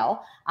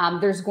email,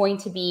 there's going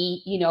to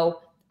be,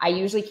 I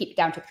usually keep it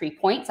down to 3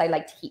 points. I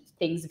like to keep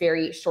things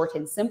very short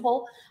and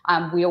simple.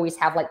 We always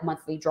have like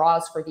monthly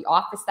draws for the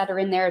office that are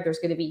in there. There's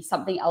going to be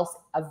something else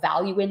of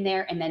value in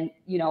there. And then,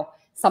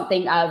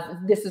 something of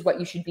this is what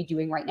you should be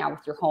doing right now with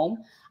your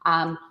home.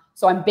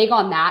 So I'm big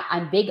on that.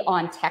 I'm big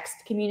on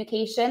text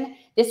communication.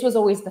 This was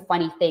always the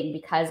funny thing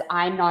because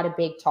I'm not a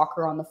big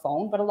talker on the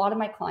phone, but a lot of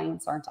my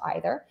clients aren't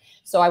either.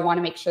 So I want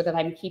to make sure that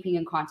I'm keeping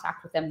in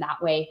contact with them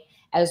that way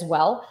as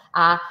well.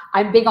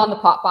 I'm big on the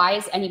pop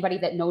buys. Anybody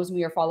that knows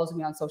me or follows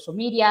me on social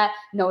media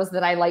knows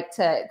that I like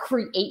to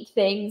create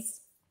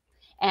things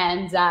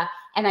and I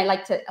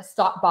like to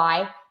stop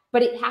by,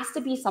 but it has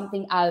to be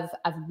something of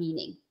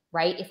meaning,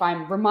 right? If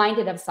I'm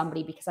reminded of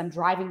somebody because I'm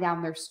driving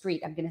down their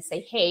street, I'm going to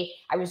say, hey,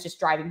 I was just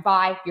driving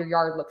by. Your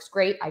yard looks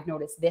great. I've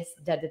noticed this,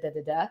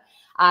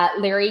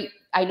 Larry,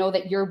 I know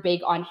that you're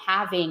big on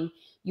having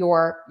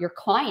your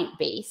client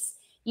base,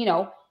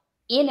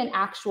 in an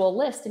actual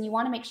list, and you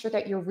want to make sure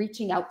that you're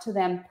reaching out to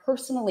them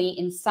personally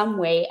in some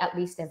way, at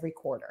least every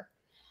quarter.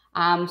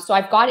 So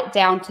I've got it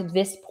down to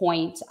this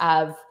point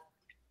of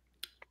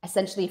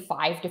essentially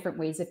 5 different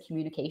ways of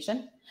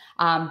communication,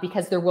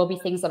 because there will be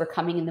things that are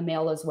coming in the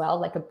mail as well,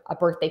 like a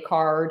birthday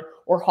card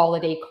or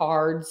holiday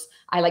cards.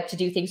 I like to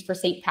do things for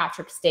St.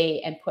 Patrick's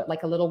Day and put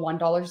like a little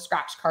 $1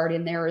 scratch card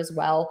in there as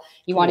well.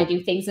 You want to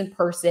do things in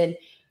person,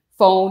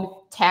 phone,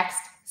 text.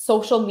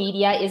 Social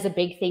media is a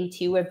big thing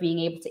too, of being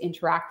able to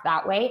interact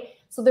that way.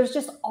 So there's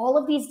just all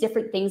of these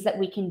different things that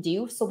we can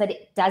do so that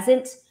it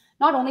doesn't,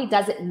 not only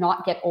does it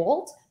not get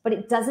old, but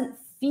it doesn't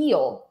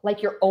feel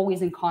like you're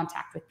always in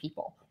contact with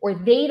people, or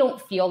they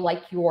don't feel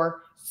like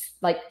you're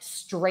like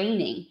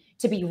straining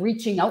to be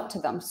reaching out to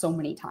them so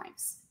many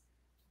times.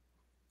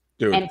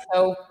 Dude. And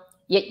so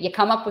you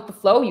come up with the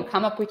flow, you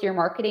come up with your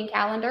marketing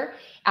calendar.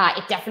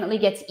 It definitely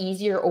gets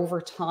easier over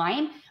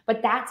time,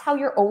 but that's how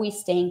you're always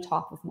staying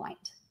top of mind.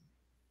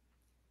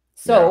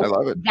 So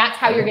yeah, that's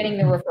how you're getting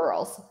the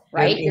referrals,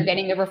 right? You're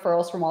getting the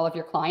referrals from all of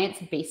your clients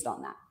based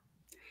on that.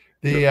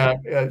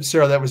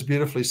 Sarah, that was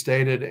beautifully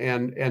stated.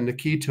 And the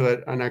key to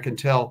it, and I can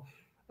tell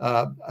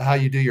how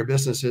you do your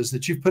business, is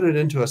that you've put it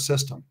into a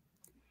system.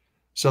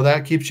 So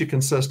that keeps you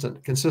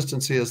consistent.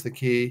 Consistency is the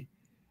key.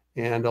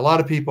 And a lot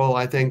of people,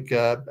 I think,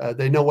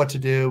 they know what to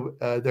do.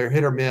 They're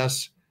hit or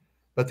miss,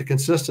 but the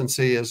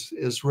consistency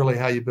is really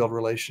how you build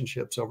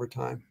relationships over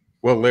time.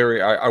 Well,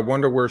 Larry, I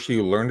wonder where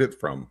she learned it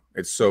from.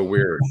 It's so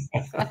weird.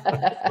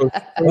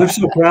 I'm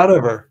so proud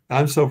of her.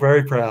 I'm so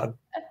very proud.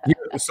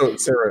 Yeah, so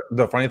Sarah,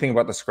 the funny thing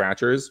about the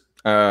scratchers,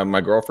 my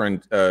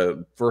girlfriend,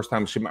 first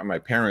time she met my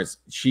parents,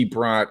 she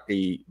brought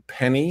a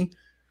penny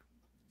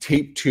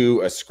taped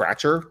to a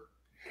scratcher.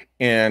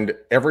 And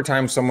every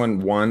time someone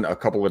won a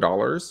couple of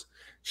dollars,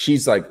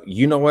 she's like,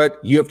 you know what?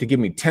 You have to give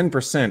me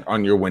 10%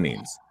 on your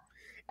winnings.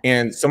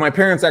 And so my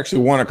parents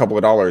actually won a couple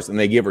of dollars and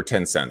they gave her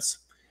 10 cents.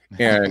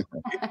 And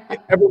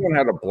everyone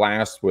had a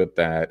blast with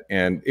that.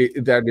 And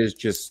that is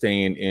just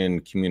staying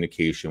in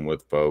communication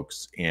with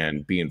folks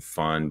and being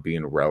fun,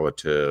 being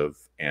relative,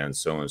 and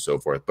so on and so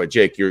forth. But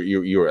Jake,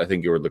 I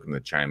think you were looking to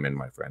chime in,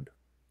 my friend.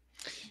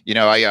 You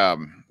know,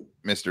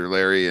 Mr.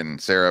 Larry and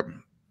Sarah,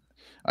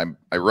 I'm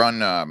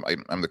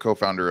the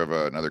co-founder of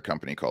another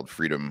company called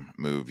Freedom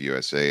Move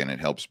USA, and it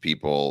helps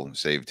people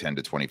save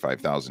 $10,000 to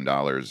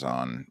 $25,000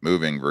 on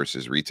moving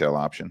versus retail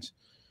options.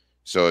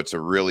 So it's a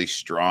really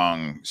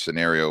strong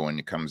scenario when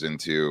it comes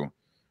into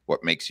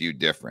what makes you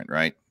different,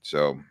 right?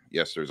 So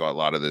yes, there's a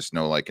lot of this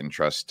know, like, and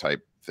trust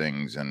type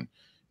things, and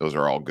those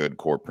are all good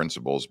core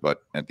principles.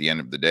 But at the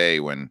end of the day,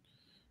 when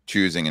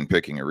choosing and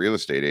picking a real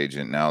estate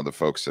agent, now the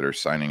folks that are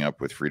signing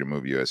up with Freedom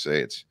Move USA,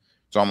 it's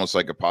almost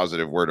like a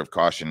positive word of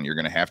caution. You're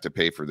going to have to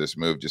pay for this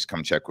move. Just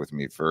come check with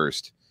me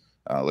first.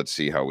 Let's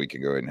see how we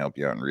can go ahead and help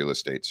you out in real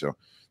estate. So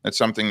that's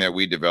something that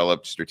we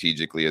developed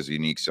strategically as a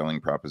unique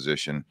selling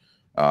proposition.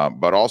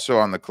 But also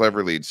on the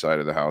Clever Lead side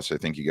of the house, I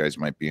think you guys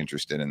might be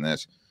interested in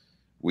this.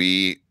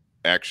 We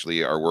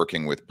actually are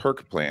working with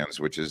Perk Plans,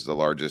 which is the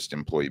largest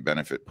employee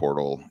benefit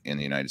portal in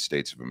the United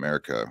States of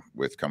America,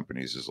 with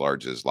companies as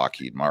large as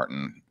Lockheed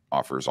Martin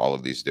offers all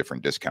of these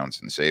different discounts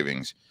and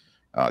savings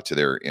to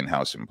their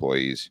in-house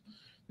employees.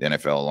 The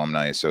NFL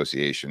Alumni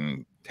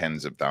Association,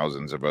 tens of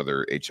thousands of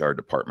other HR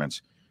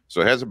departments.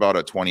 So it has about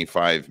a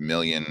 25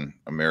 million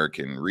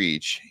American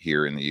reach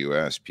here in the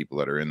U.S., people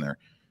that are in there.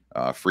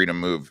 Freedom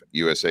Move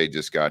USA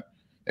just got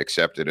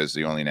accepted as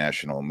the only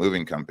national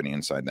moving company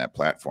inside that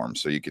platform.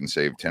 So you can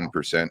save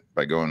 10%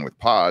 by going with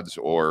pods,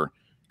 or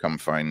come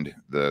find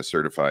the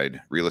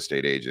certified real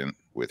estate agent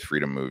with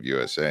Freedom Move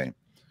USA.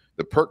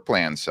 The Perk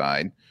Plan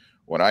side,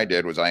 what I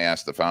did was I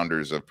asked the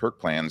founders of Perk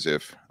Plans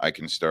if I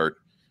can start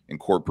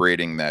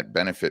incorporating that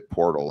benefit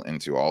portal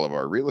into all of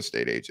our real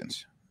estate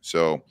agents.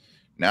 So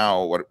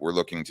now what we're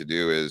looking to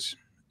do is,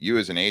 you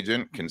as an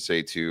agent can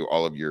say to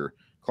all of your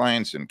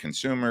clients and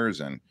consumers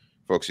and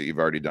folks that you've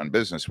already done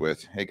business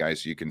with, hey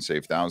guys, you can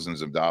save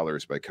thousands of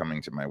dollars by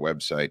coming to my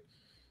website.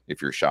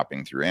 If you're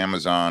shopping through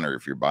Amazon, or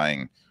if you're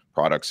buying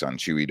products on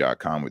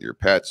Chewy.com with your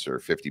pets, or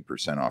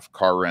 50% off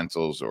car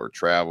rentals or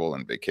travel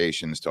and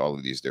vacations to all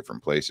of these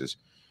different places,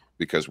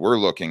 because we're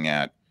looking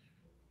at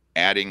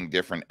adding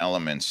different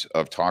elements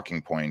of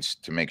talking points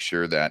to make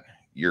sure that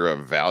you're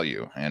of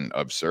value and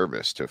of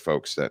service to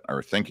folks that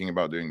are thinking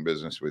about doing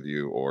business with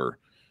you, or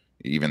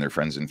even their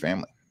friends and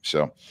family.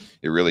 So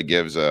it really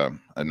gives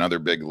another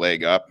big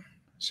leg up,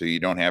 so you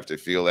don't have to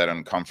feel that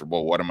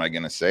uncomfortable. What am I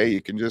going to say?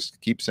 You can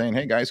just keep saying,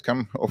 hey guys,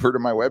 come over to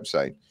my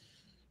website,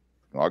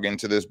 log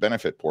into this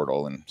benefit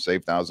portal, and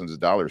save thousands of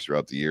dollars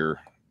throughout the year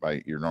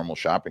by your normal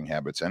shopping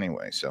habits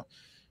anyway. So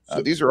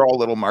these are all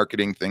little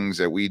marketing things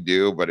that we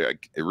do, but it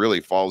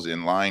really falls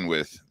in line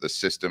with the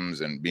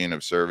systems and being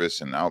of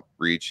service and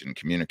outreach and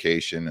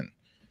communication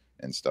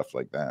and stuff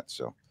like that.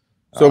 So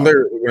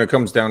Larry, when it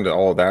comes down to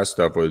all of that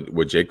stuff,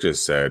 what Jake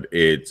just said,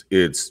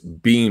 it's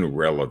being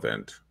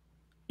relevant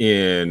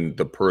in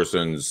the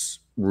person's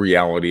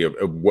reality of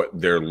what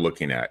they're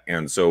looking at.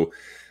 And so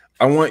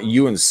I want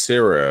you and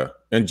Sarah,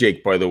 and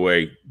Jake, by the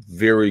way,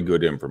 very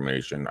good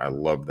information. I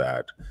love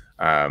that.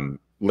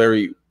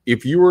 Larry,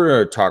 if you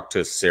were to talk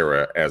to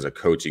Sarah as a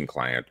coaching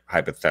client,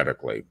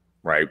 hypothetically,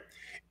 right?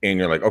 And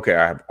you're like, okay,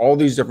 I have all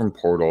these different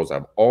portals, I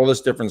have all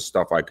this different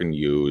stuff I can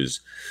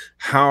use.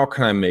 How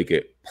can I make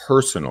it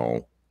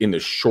personal in the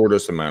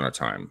shortest amount of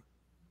time?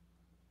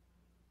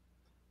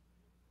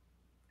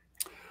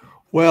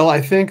 Well, I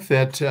think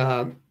that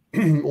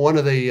one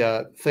of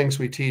the things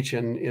we teach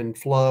in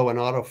flow and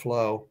auto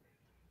flow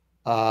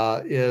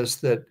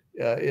is that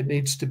it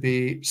needs to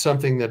be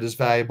something that is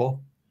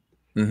valuable.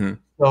 Mm-hmm.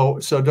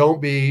 So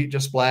don't be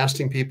just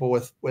blasting people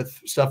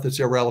with stuff that's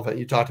irrelevant.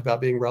 You talked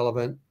about being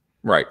relevant.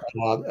 Right.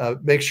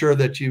 Make sure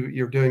that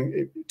you're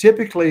doing,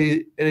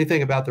 typically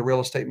anything about the real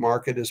estate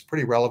market is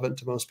pretty relevant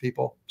to most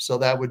people. So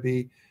that would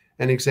be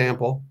an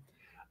example.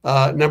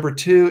 Number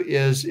two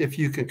is if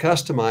you can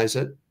customize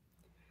it.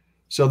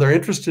 So they're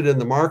interested in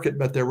the market,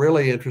 but they're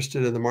really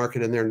interested in the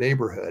market in their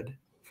neighborhood,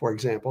 for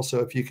example. So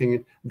if you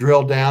can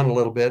drill down a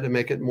little bit and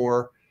make it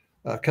more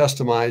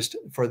customized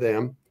for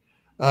them.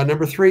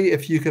 Number three,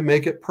 if you can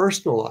make it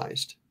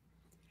personalized.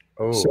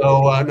 Oh.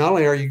 So not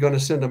only are you going to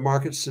send them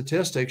market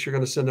statistics, you're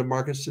going to send them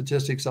market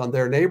statistics on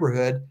their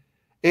neighborhood,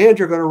 and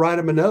you're going to write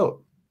them a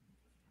note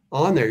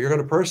on there. You're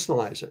going to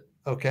personalize it.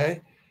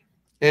 Okay.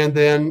 And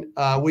then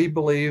we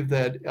believe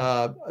that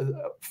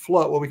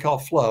flow, what we call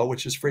flow,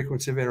 which is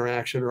frequency of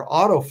interaction, or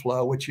auto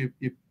flow, which you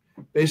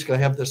basically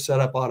have this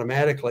set up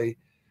automatically,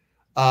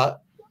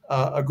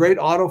 a great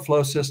auto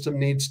flow system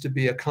needs to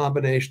be a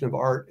combination of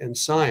art and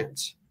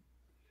science.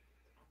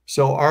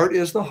 So art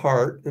is the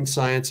heart and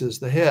science is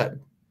the head.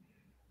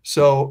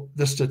 So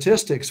the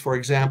statistics, for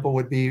example,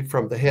 would be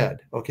from the head.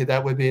 Okay,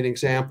 that would be an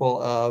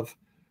example of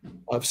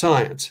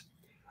science.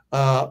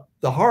 The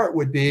heart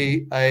would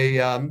be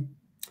a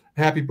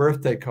happy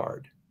birthday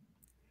card,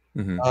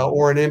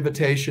 or an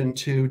invitation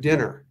to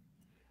dinner,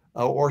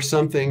 or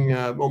something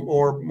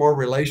more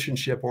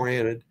relationship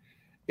oriented.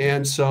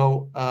 And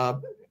so,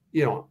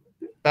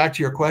 back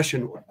to your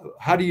question,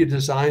 how do you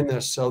design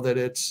this so that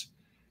it's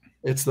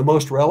the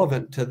most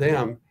relevant to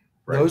them?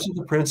 Right. Those are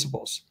the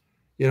principles.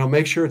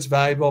 Make sure it's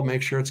valuable,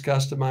 make sure it's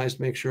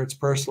customized, make sure it's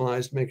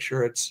personalized, make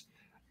sure it's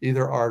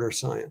either art or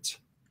science.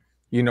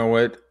 You know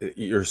what?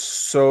 You're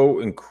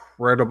so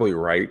incredibly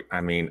right. I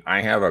mean,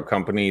 I have a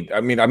company. I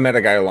met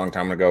a guy a long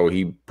time ago.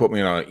 He put me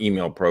on an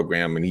email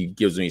program and he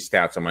gives me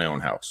stats on my own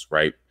house,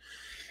 right?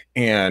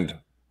 And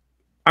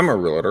I'm a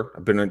realtor.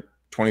 I've been in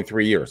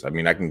 23 years. I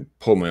can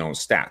pull my own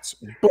stats.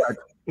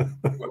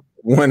 But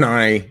when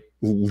I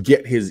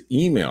get his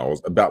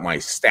emails about my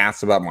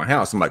stats about my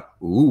house, I'm like,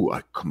 ooh,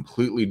 I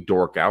completely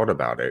dork out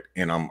about it.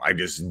 And I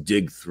just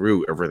dig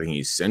through everything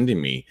he's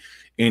sending me.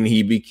 And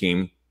he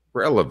became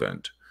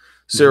relevant.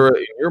 Sarah,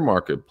 in your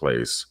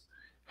marketplace,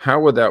 how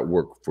would that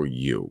work for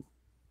you?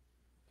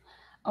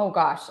 Oh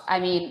gosh,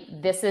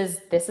 this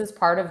is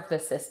part of the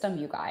system,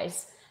 you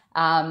guys.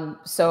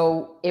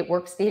 So it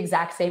works the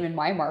exact same in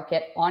my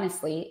market,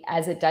 honestly,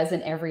 as it does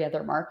in every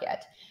other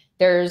market.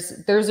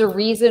 There's a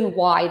reason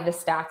why the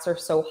stats are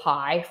so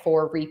high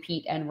for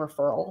repeat and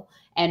referral,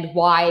 and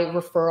why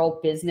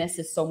referral business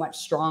is so much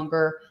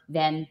stronger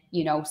than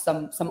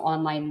some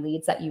online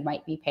leads that you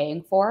might be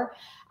paying for.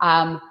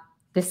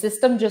 The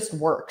system just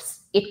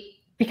works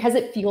because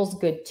it feels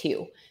good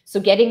too. So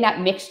getting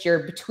that mixture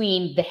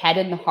between the head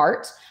and the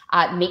heart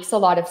makes a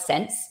lot of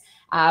sense.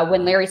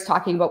 When Larry's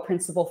talking about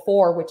principle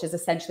 4, which is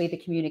essentially the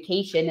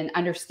communication and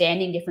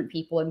understanding different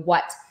people and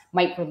what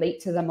might relate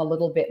to them a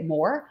little bit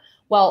more.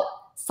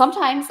 Well,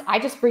 sometimes I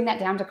just bring that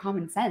down to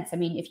common sense.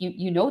 If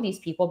you know these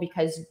people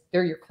because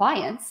they're your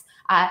clients,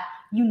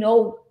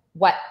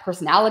 what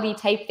personality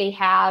type they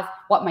have,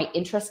 what might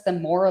interest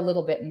them more a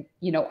little bit,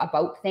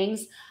 about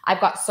things.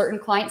 I've got certain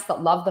clients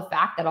that love the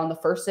fact that on the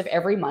 1st of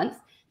every month,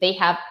 they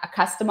have a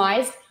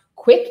customized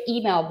quick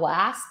email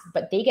blast,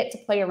 but they get to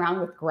play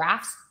around with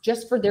graphs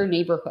just for their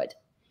neighborhood.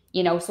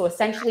 So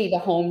essentially the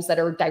homes that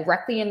are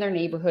directly in their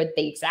neighborhood,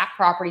 the exact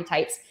property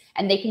types,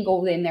 and they can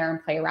go in there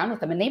and play around with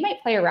them. And they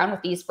might play around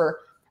with these for,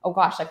 oh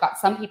gosh, I've got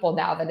some people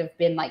now that have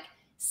been like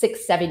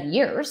 6-7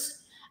 years.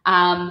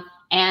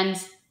 And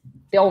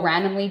they'll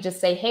randomly just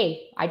say,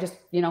 hey, I just,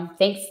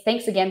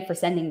 thanks again for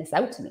sending this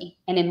out to me.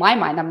 And in my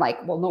mind, I'm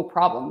like, well, no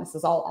problem. This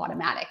is all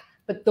automatic.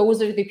 But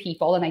those are the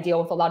people, and I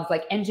deal with a lot of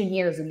like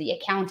engineers and the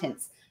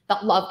accountants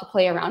that love to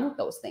play around with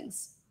those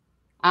things.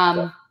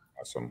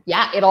 Awesome.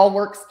 Yeah, it all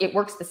works. It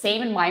works the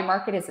same in my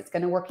market as it's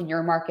going to work in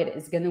your market.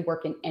 It's going to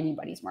work in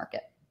anybody's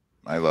market.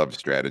 I love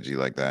strategy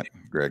like that,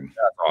 Greg.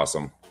 That's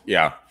awesome.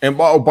 Yeah. And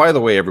by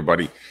the way,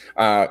 everybody,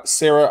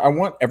 Sarah, I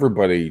want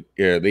everybody,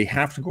 they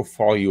have to go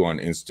follow you on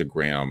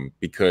Instagram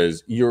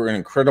because you're an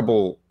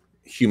incredible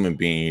human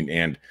being.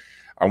 And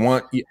I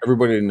want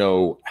everybody to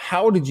know,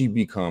 how did you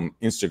become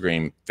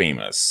Instagram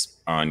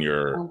famous on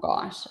your... Oh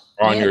gosh.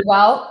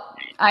 Well,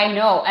 I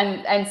know.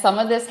 And some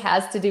of this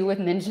has to do with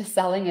Ninja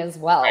Selling as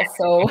well.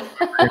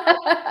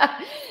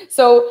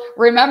 So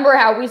remember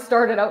how we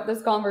started out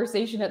this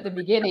conversation at the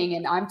beginning,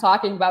 and I'm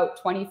talking about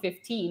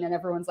 2015 and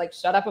everyone's like,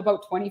 shut up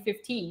about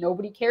 2015.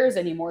 Nobody cares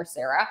anymore,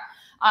 Sarah.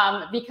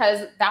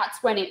 Because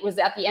that's when it was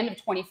at the end of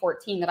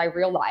 2014 that I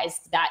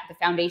realized that the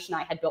foundation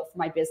I had built for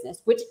my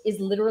business, which is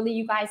literally,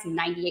 you guys,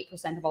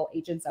 98% of all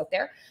agents out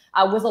there,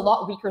 was a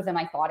lot weaker than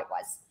I thought it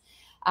was.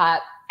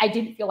 I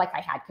didn't feel like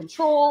I had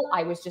control.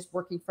 I was just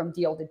working from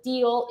deal to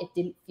deal. It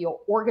didn't feel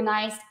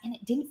organized and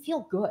it didn't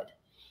feel good.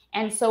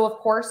 And so, of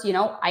course,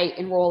 I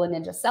enroll in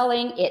Ninja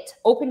Selling. It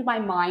opened my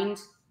mind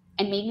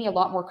and made me a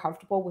lot more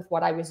comfortable with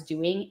what I was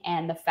doing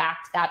and the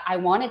fact that I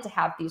wanted to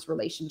have these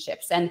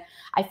relationships. And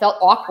I felt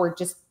awkward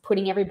just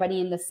putting everybody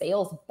in the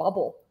sales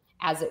bubble,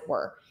 as it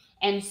were.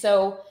 And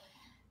so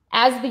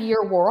as the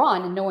year wore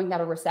on, and knowing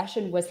that a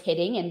recession was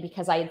hitting, and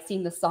because I had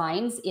seen the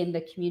signs in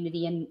the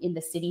community and in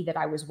the city that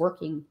I was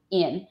working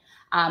in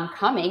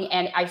coming,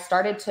 and I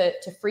started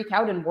to freak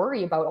out and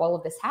worry about all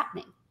of this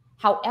happening.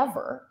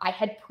 However, I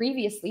had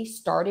previously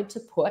started to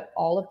put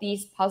all of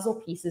these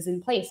puzzle pieces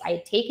in place. I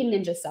had taken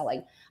Ninja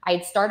Selling. I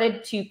had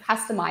started to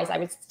customize. I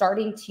was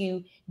starting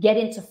to get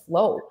into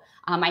flow.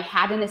 I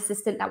had an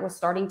assistant that was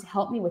starting to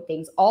help me with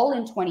things, all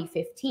in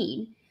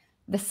 2015.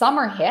 The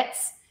summer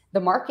hits, the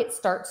market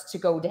starts to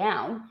go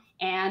down.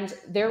 And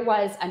there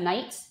was a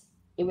night,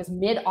 it was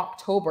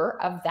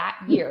mid-October of that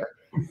year.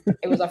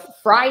 It was a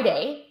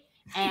Friday.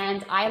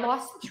 And I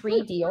lost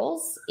 3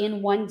 deals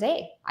in one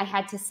day. I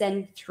had to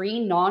send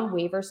 3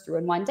 non-waivers through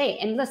in one day.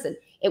 And listen,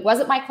 it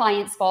wasn't my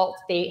client's fault.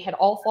 They had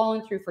all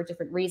fallen through for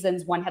different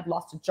reasons. One had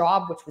lost a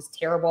job, which was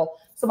terrible.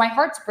 So my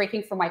heart's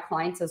breaking for my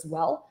clients as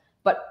well.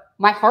 But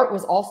my heart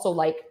was also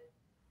like,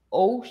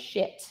 oh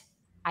shit,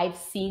 I've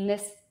seen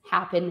this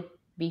happen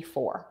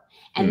before.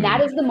 And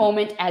that is the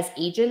moment as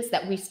agents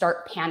that we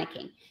start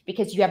panicking,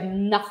 because you have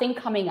nothing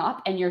coming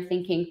up and you're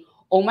thinking,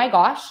 oh my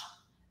gosh,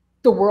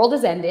 the world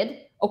has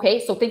ended.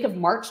 Okay, so think of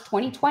March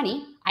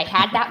 2020. I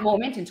had that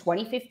moment in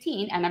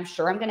 2015, and I'm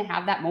sure I'm going to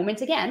have that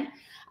moment again.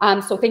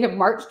 So think of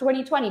March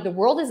 2020. The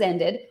world has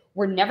ended.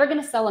 We're never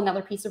going to sell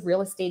another piece of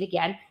real estate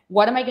again.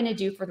 What am I going to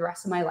do for the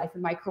rest of my life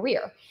and my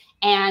career?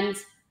 And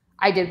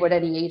I did what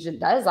any agent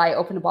does. I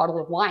opened a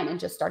bottle of wine and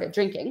just started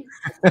drinking,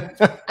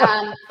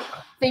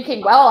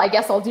 thinking, well, I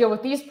guess I'll deal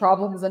with these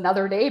problems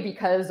another day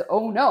because,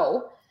 oh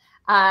no.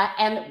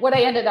 And what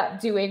I ended up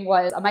doing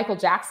was a Michael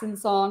Jackson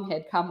song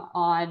had come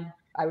on.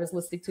 I was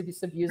listening to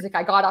some music.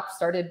 I got up,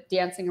 started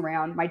dancing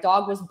around. My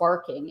dog was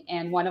barking,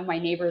 and one of my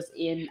neighbors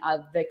in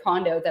the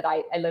condo that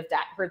I lived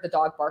at heard the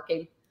dog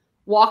barking,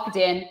 walked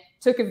in,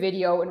 took a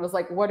video, and was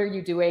like, what are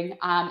you doing?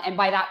 And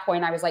by that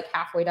point, I was like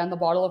halfway down the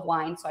bottle of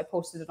wine, so I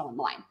posted it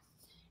online,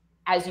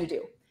 as you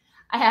do.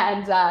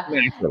 And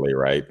naturally,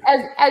 right?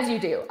 As you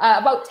do.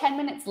 About 10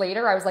 minutes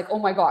later, I was like, oh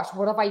my gosh,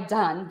 what have I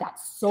done?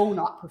 That's so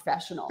not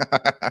professional.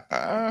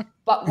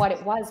 But what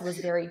it was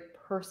very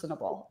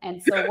personable.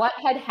 And so what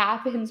had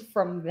happened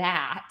from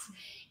that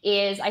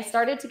is I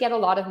started to get a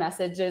lot of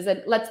messages,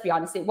 and let's be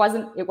honest, it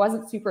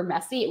wasn't super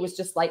messy. It was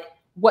just like,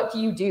 what do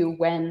you do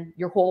when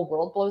your whole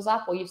world blows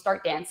up? Well, you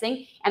start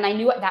dancing. And I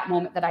knew at that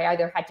moment that I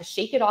either had to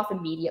shake it off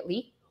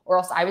immediately, or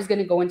else I was going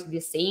to go into the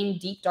same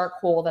deep, dark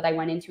hole that I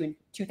went into in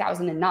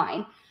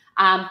 2009,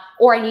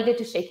 or I needed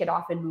to shake it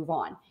off and move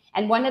on.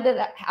 And what ended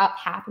up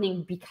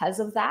happening because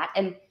of that,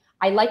 and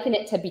I liken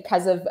it to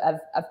because of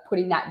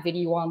putting that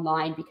video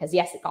online, because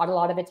yes, it got a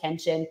lot of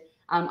attention.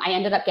 I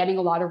ended up getting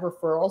a lot of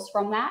referrals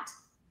from that,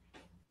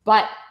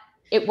 but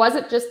it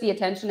wasn't just the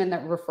attention and the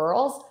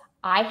referrals.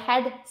 I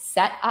had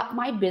set up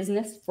my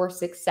business for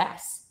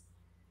success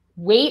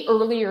way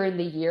earlier in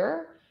the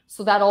year,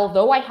 so that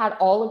although I had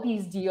all of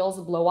these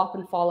deals blow up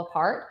and fall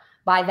apart,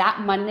 by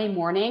that Monday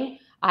morning,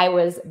 I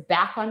was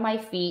back on my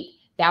feet,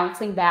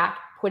 bouncing back,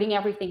 putting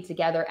everything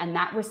together. And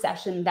that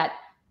recession that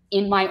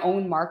in my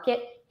own market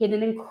hit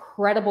an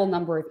incredible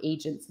number of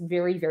agents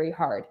very, very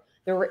hard.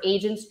 There were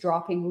agents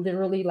dropping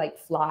literally like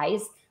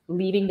flies,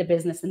 leaving the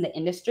business in the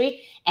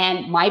industry.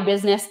 And my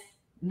business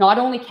not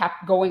only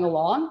kept going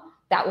along,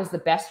 that was the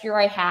best year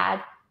I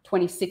had.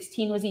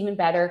 2016 was even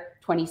better.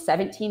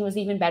 2017 was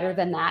even better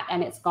than that.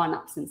 And it's gone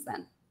up since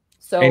then.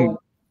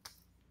 So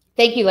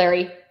thank you,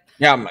 Larry.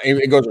 Yeah,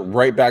 it goes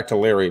right back to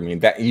Larry. I mean,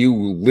 that you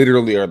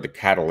literally are the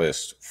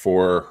catalyst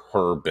for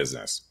her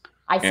business.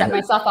 I set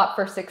myself up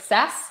for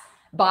success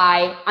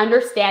by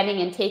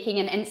understanding and taking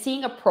and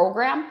seeing a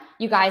program.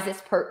 You guys,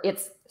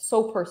 it's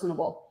so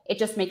personable. It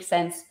just makes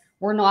sense.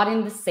 We're not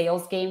in the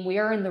sales game. We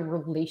are in the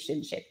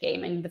relationship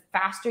game. And the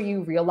faster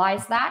you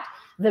realize that,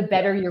 the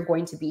better you're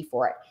going to be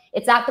for it.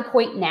 It's at the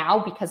point now,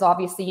 because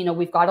obviously, you know,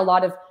 we've got a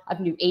lot of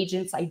new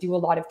agents. I do a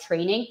lot of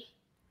training.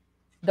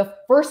 The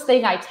first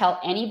thing I tell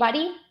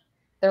anybody,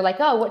 they're like,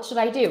 oh, what should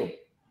I do?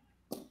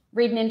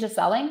 Read Ninja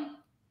Selling,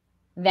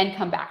 then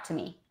come back to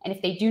me. And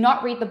if they do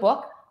not read the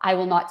book, I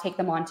will not take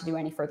them on to do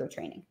any further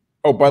training.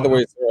 Oh, by the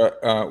way,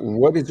 Sarah,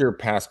 what is your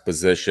past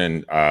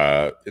position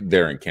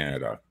there in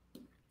Canada?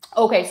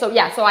 Okay, so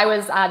yeah, so I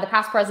was the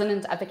past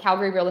president at the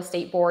Calgary Real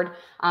Estate Board.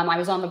 I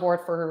was on the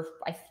board for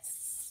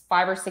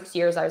 5 or 6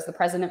 years. I was the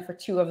president for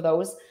 2 of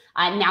those.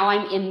 Now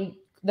I'm in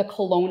the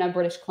Kelowna,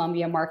 British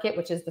Columbia market,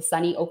 which is the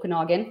sunny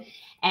Okanagan.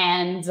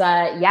 And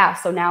yeah,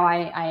 so now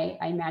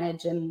I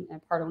manage and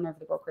part owner of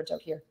the brokerage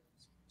out here.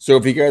 So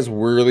if you guys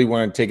really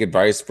want to take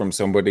advice from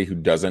somebody who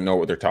doesn't know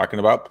what they're talking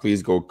about,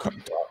 please go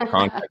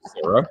contact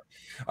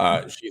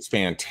Sarah. She's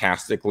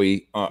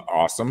fantastically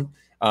awesome.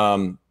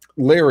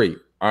 Larry,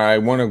 I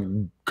want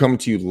to come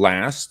to you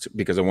last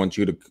because I want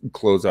you to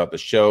close out the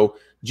show.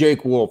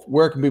 Jake Wolf,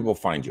 where can people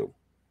find you?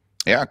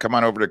 Yeah, come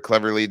on over to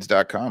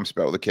cleverleads.com,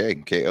 spell with a K,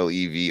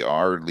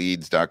 K-L-E-V-R,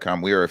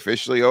 leads.com. We are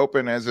officially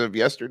open as of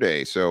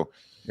yesterday. So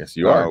yes,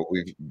 you are.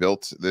 We've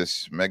built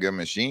this mega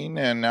machine,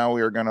 and now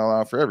we are going to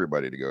allow for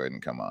everybody to go ahead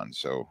and come on.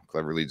 So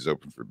Clever Leads is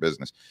open for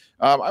business.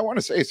 I want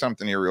to say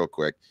something here real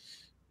quick.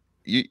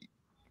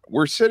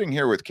 We're sitting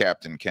here with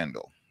Captain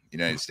Kendall,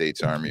 United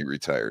States Army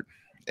retired,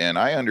 and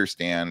I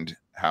understand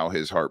how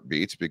his heart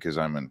beats because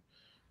I'm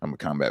a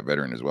combat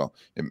veteran as well.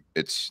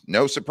 It's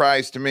no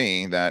surprise to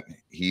me that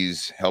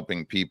he's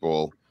helping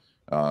people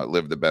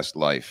live the best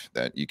life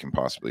that you can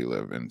possibly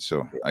live. And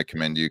so I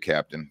commend you,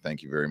 Captain.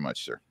 Thank you very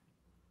much, sir.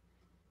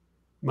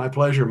 My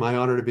pleasure. My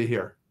honor to be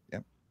here.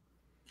 Yep.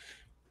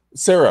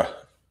 Sarah,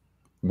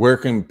 where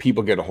can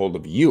people get a hold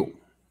of you?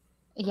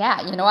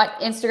 Yeah, you know what?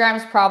 Instagram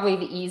is probably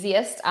the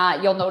easiest.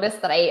 You'll notice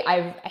that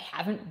I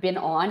haven't been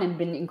on and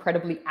been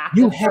incredibly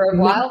active for a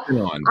while.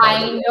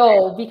 I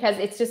know, because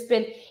it's just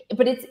been,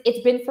 but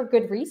it's been for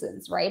good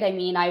reasons, right? I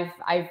mean,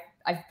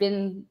 I've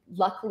been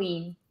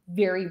luckily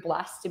very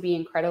blessed to be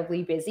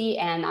incredibly busy,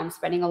 and I'm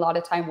spending a lot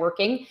of time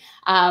working.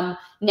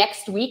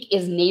 Next week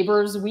is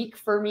Neighbors Week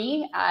for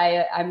me.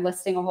 I'm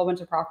listing a whole bunch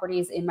of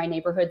properties in my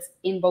neighborhoods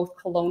in both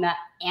Kelowna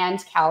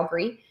and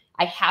Calgary.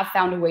 I have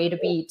found a way to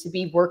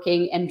be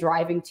working and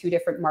driving 2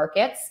 different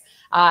markets,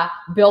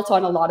 built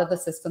on a lot of the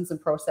systems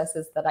and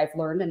processes that I've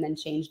learned and then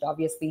changed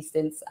obviously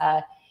since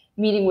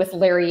meeting with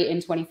Larry in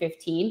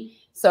 2015.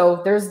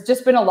 So there's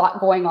just been a lot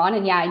going on,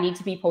 and yeah, I need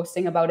to be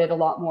posting about it a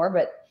lot more,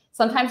 but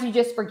sometimes you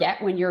just forget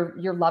when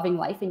you're loving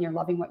life and you're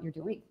loving what you're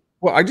doing.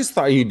 Well, I just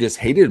thought you just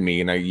hated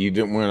me and you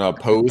didn't want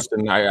to post,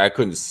 and I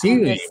couldn't see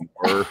you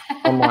anymore.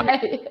 I'm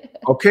like,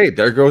 okay,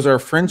 there goes our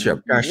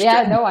friendship. Gosh,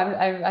 yeah, no,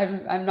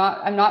 I'm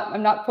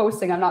not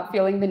posting. I'm not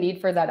feeling the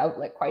need for that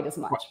outlet quite as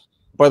much.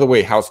 By the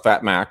way, how's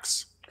Fat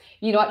Max?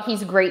 You know what?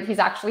 He's great. He's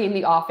actually in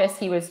the office.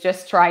 He was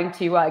just trying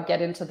to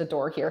get into the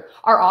door here.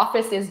 Our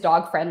office is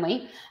dog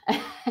friendly,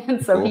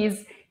 and so cool.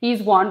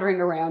 he's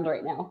wandering around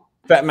right now.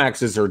 Fat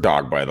Max is her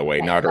dog, by the way,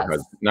 yeah, not her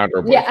husband, not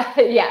her boy. Yeah.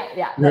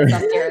 That's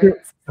not scary.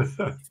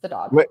 It's the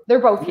dog. They're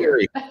both here.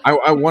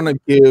 I want to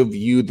give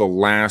you the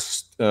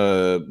last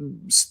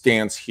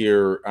stance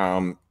here.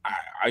 I'm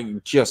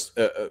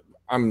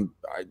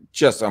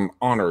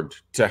honored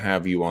to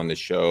have you on the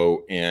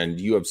show, and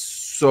you have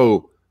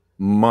so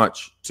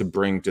much to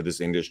bring to this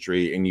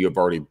industry, and you have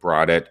already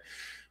brought it.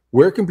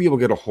 Where can people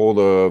get a hold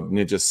of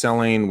Ninja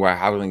Selling?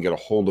 How can they get a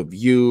hold of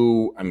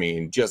you? I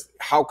mean, just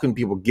how can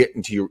people get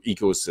into your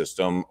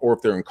ecosystem? Or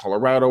if they're in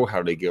Colorado,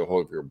 how do they get a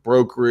hold of your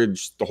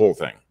brokerage, the whole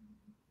thing?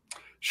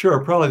 Sure.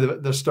 Probably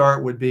the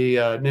start would be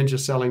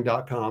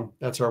ninjaselling.com.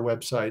 That's our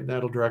website.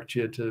 That'll direct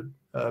you to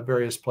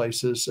various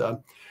places.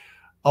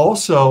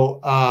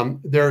 Also,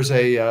 there's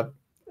I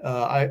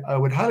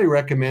would highly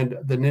recommend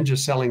the Ninja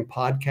Selling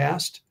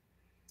podcast.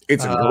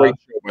 It's a great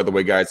show, by the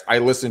way, guys. I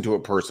listen to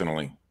it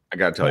personally. I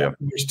got to tell you.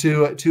 There's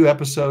two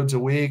episodes a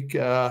week.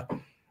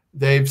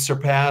 They've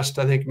surpassed,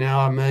 I think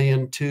now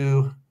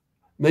 1,200,000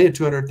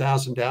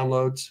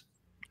 downloads.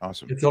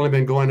 Awesome. It's only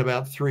been going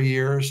about 3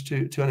 years,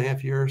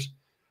 2.5 years.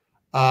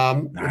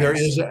 Nice. There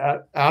is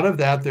out of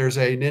that, there's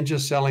a Ninja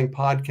Selling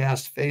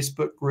Podcast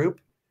Facebook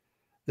group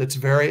that's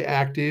very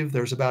active.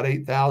 There's about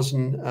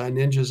 8,000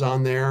 ninjas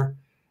on there.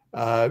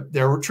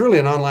 They're truly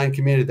an online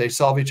community. They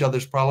solve each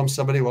other's problems.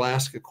 Somebody will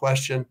ask a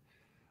question.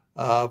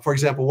 For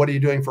example, what are you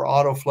doing for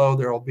auto flow?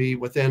 There will be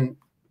within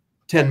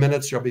 10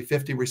 minutes, there'll be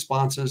 50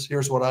 responses.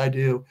 Here's what I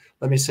do.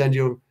 Let me send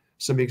you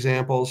some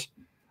examples.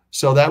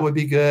 So that would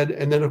be good.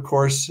 And then, of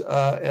course,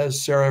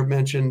 as Sarah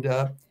mentioned,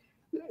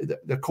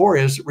 the core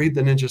is read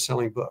the Ninja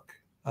Selling book.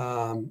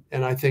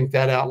 And I think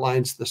that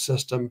outlines the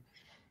system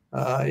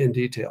in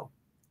detail.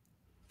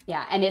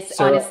 Yeah. And it's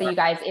honestly, you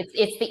guys,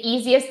 it's the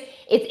easiest.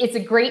 It's a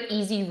great,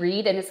 easy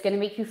read, and it's going to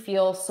make you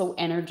feel so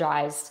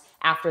energized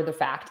after the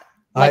fact.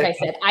 Like I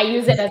said, I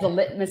use it as a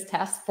litmus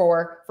test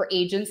for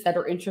agents that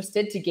are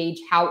interested to gauge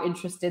how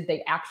interested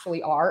they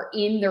actually are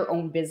in their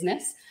own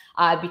business,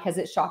 because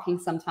it's shocking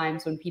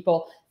sometimes when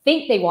people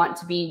think they want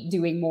to be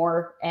doing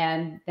more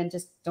and then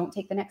just don't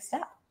take the next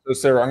step. So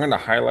Sarah, I'm going to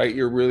highlight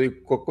you really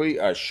quickly.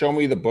 Show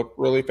me the book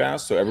really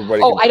fast so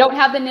everybody. Oh, I don't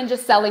have the Ninja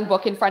Selling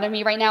book in front of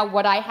me right now.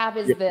 What I have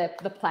is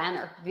the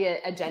planner, the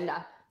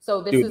agenda. So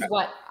this is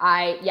what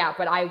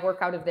but I work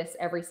out of this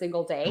every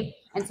single day.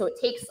 And so it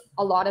takes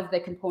a lot of the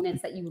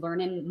components that you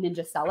learn in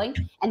Ninja Selling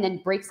and then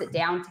breaks it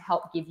down to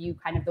help give you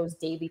kind of those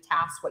daily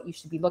tasks, what you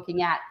should be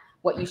looking at,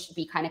 what you should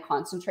be kind of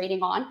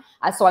concentrating on.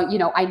 So,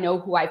 I know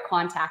who I've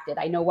contacted.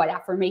 I know what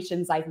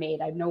affirmations I've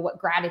made. I know what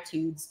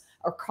gratitudes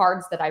or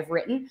cards that I've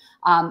written.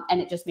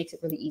 And it just makes it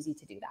really easy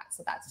to do that.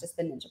 So that's just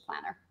the Ninja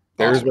Planner.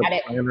 There's the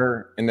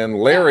planner. And then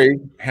Larry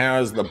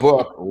has the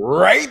book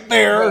right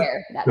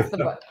there. That's the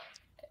book.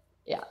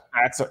 Yeah,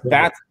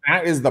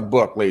 that is the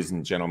book, ladies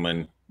and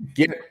gentlemen.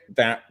 Get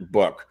that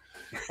book.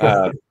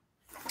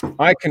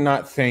 I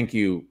cannot thank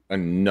you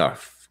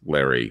enough,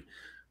 Larry,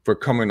 for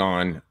coming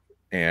on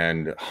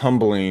and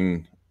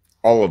humbling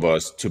all of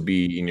us to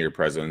be in your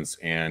presence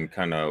and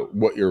kind of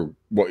what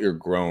you're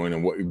growing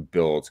and what you've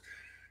built.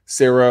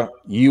 Sarah,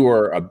 you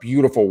are a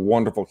beautiful,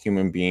 wonderful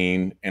human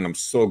being, and I'm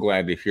so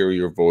glad to hear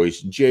your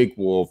voice. Jake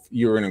Wolf,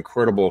 you're an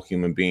incredible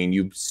human being.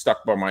 You've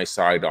stuck by my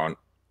side on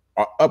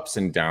ups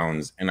and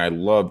downs, and I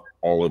love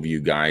all of you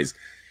guys.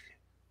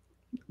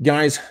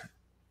 Guys,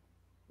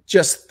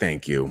 just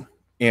thank you.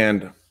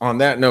 And on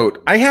that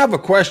note, I have a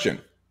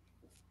question,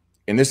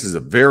 and this is a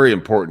very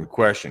important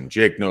question.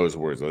 Jake knows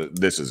where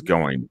this is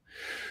going.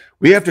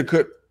 We have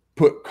to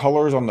put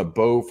colors on the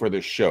bow for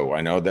the show.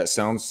 I know that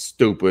sounds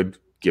stupid.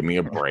 Give me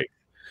a break.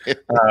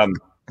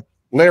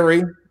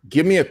 Larry,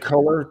 give me a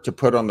color to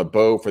put on the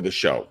bow for the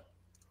show.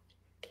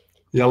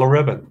 Yellow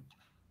ribbon.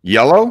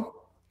 Yellow?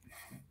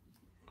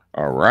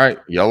 All right,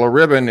 yellow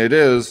ribbon it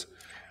is.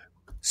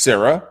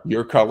 Sarah,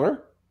 your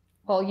color?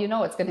 Well,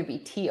 it's going to be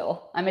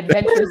teal. I'm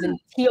Adventures in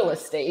Teal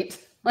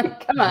Estate.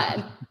 Like, come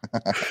on.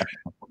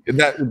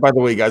 That, by the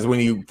way, guys, when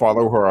you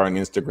follow her on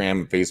Instagram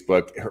and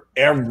Facebook,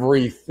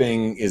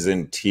 everything is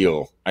in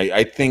teal.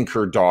 I think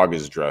her dog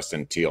is dressed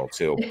in teal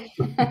too.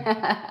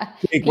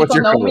 People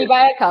know me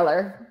by a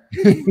color.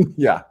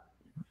 Yeah.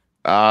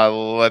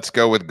 Let's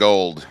go with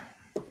gold.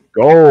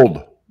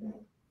 Gold.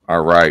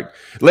 All right.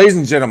 Ladies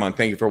and gentlemen,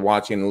 thank you for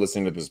watching and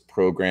listening to this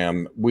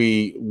program.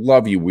 We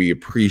love you. We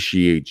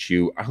appreciate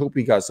you. I hope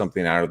you got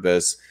something out of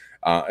this.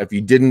 If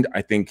you didn't,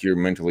 I think you're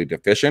mentally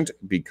deficient,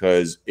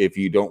 because if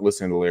you don't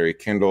listen to Larry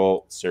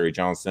Kendall, Sarah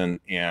Johnston,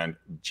 and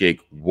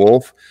Jake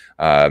Wolf,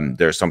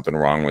 there's something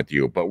wrong with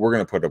you. But we're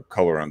going to put a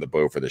color on the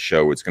bow for the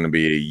show. It's going to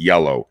be a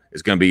yellow,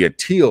 it's going to be a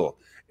teal,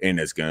 and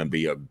it's going to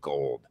be a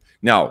gold.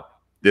 Now,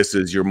 this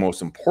is your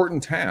most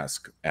important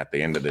task at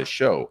the end of this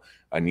show.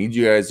 I need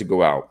you guys to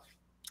go out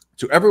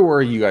to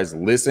everywhere you guys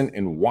listen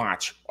and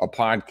watch a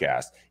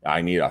podcast.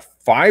 I need a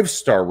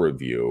 5-star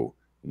review,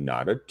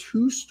 not a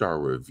 2-star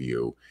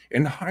review,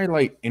 and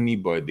highlight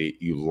anybody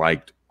that you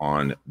liked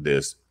on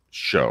this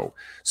show.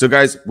 So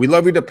guys, we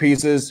love you to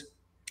pieces.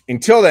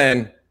 Until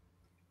then,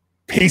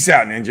 peace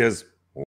out, ninjas.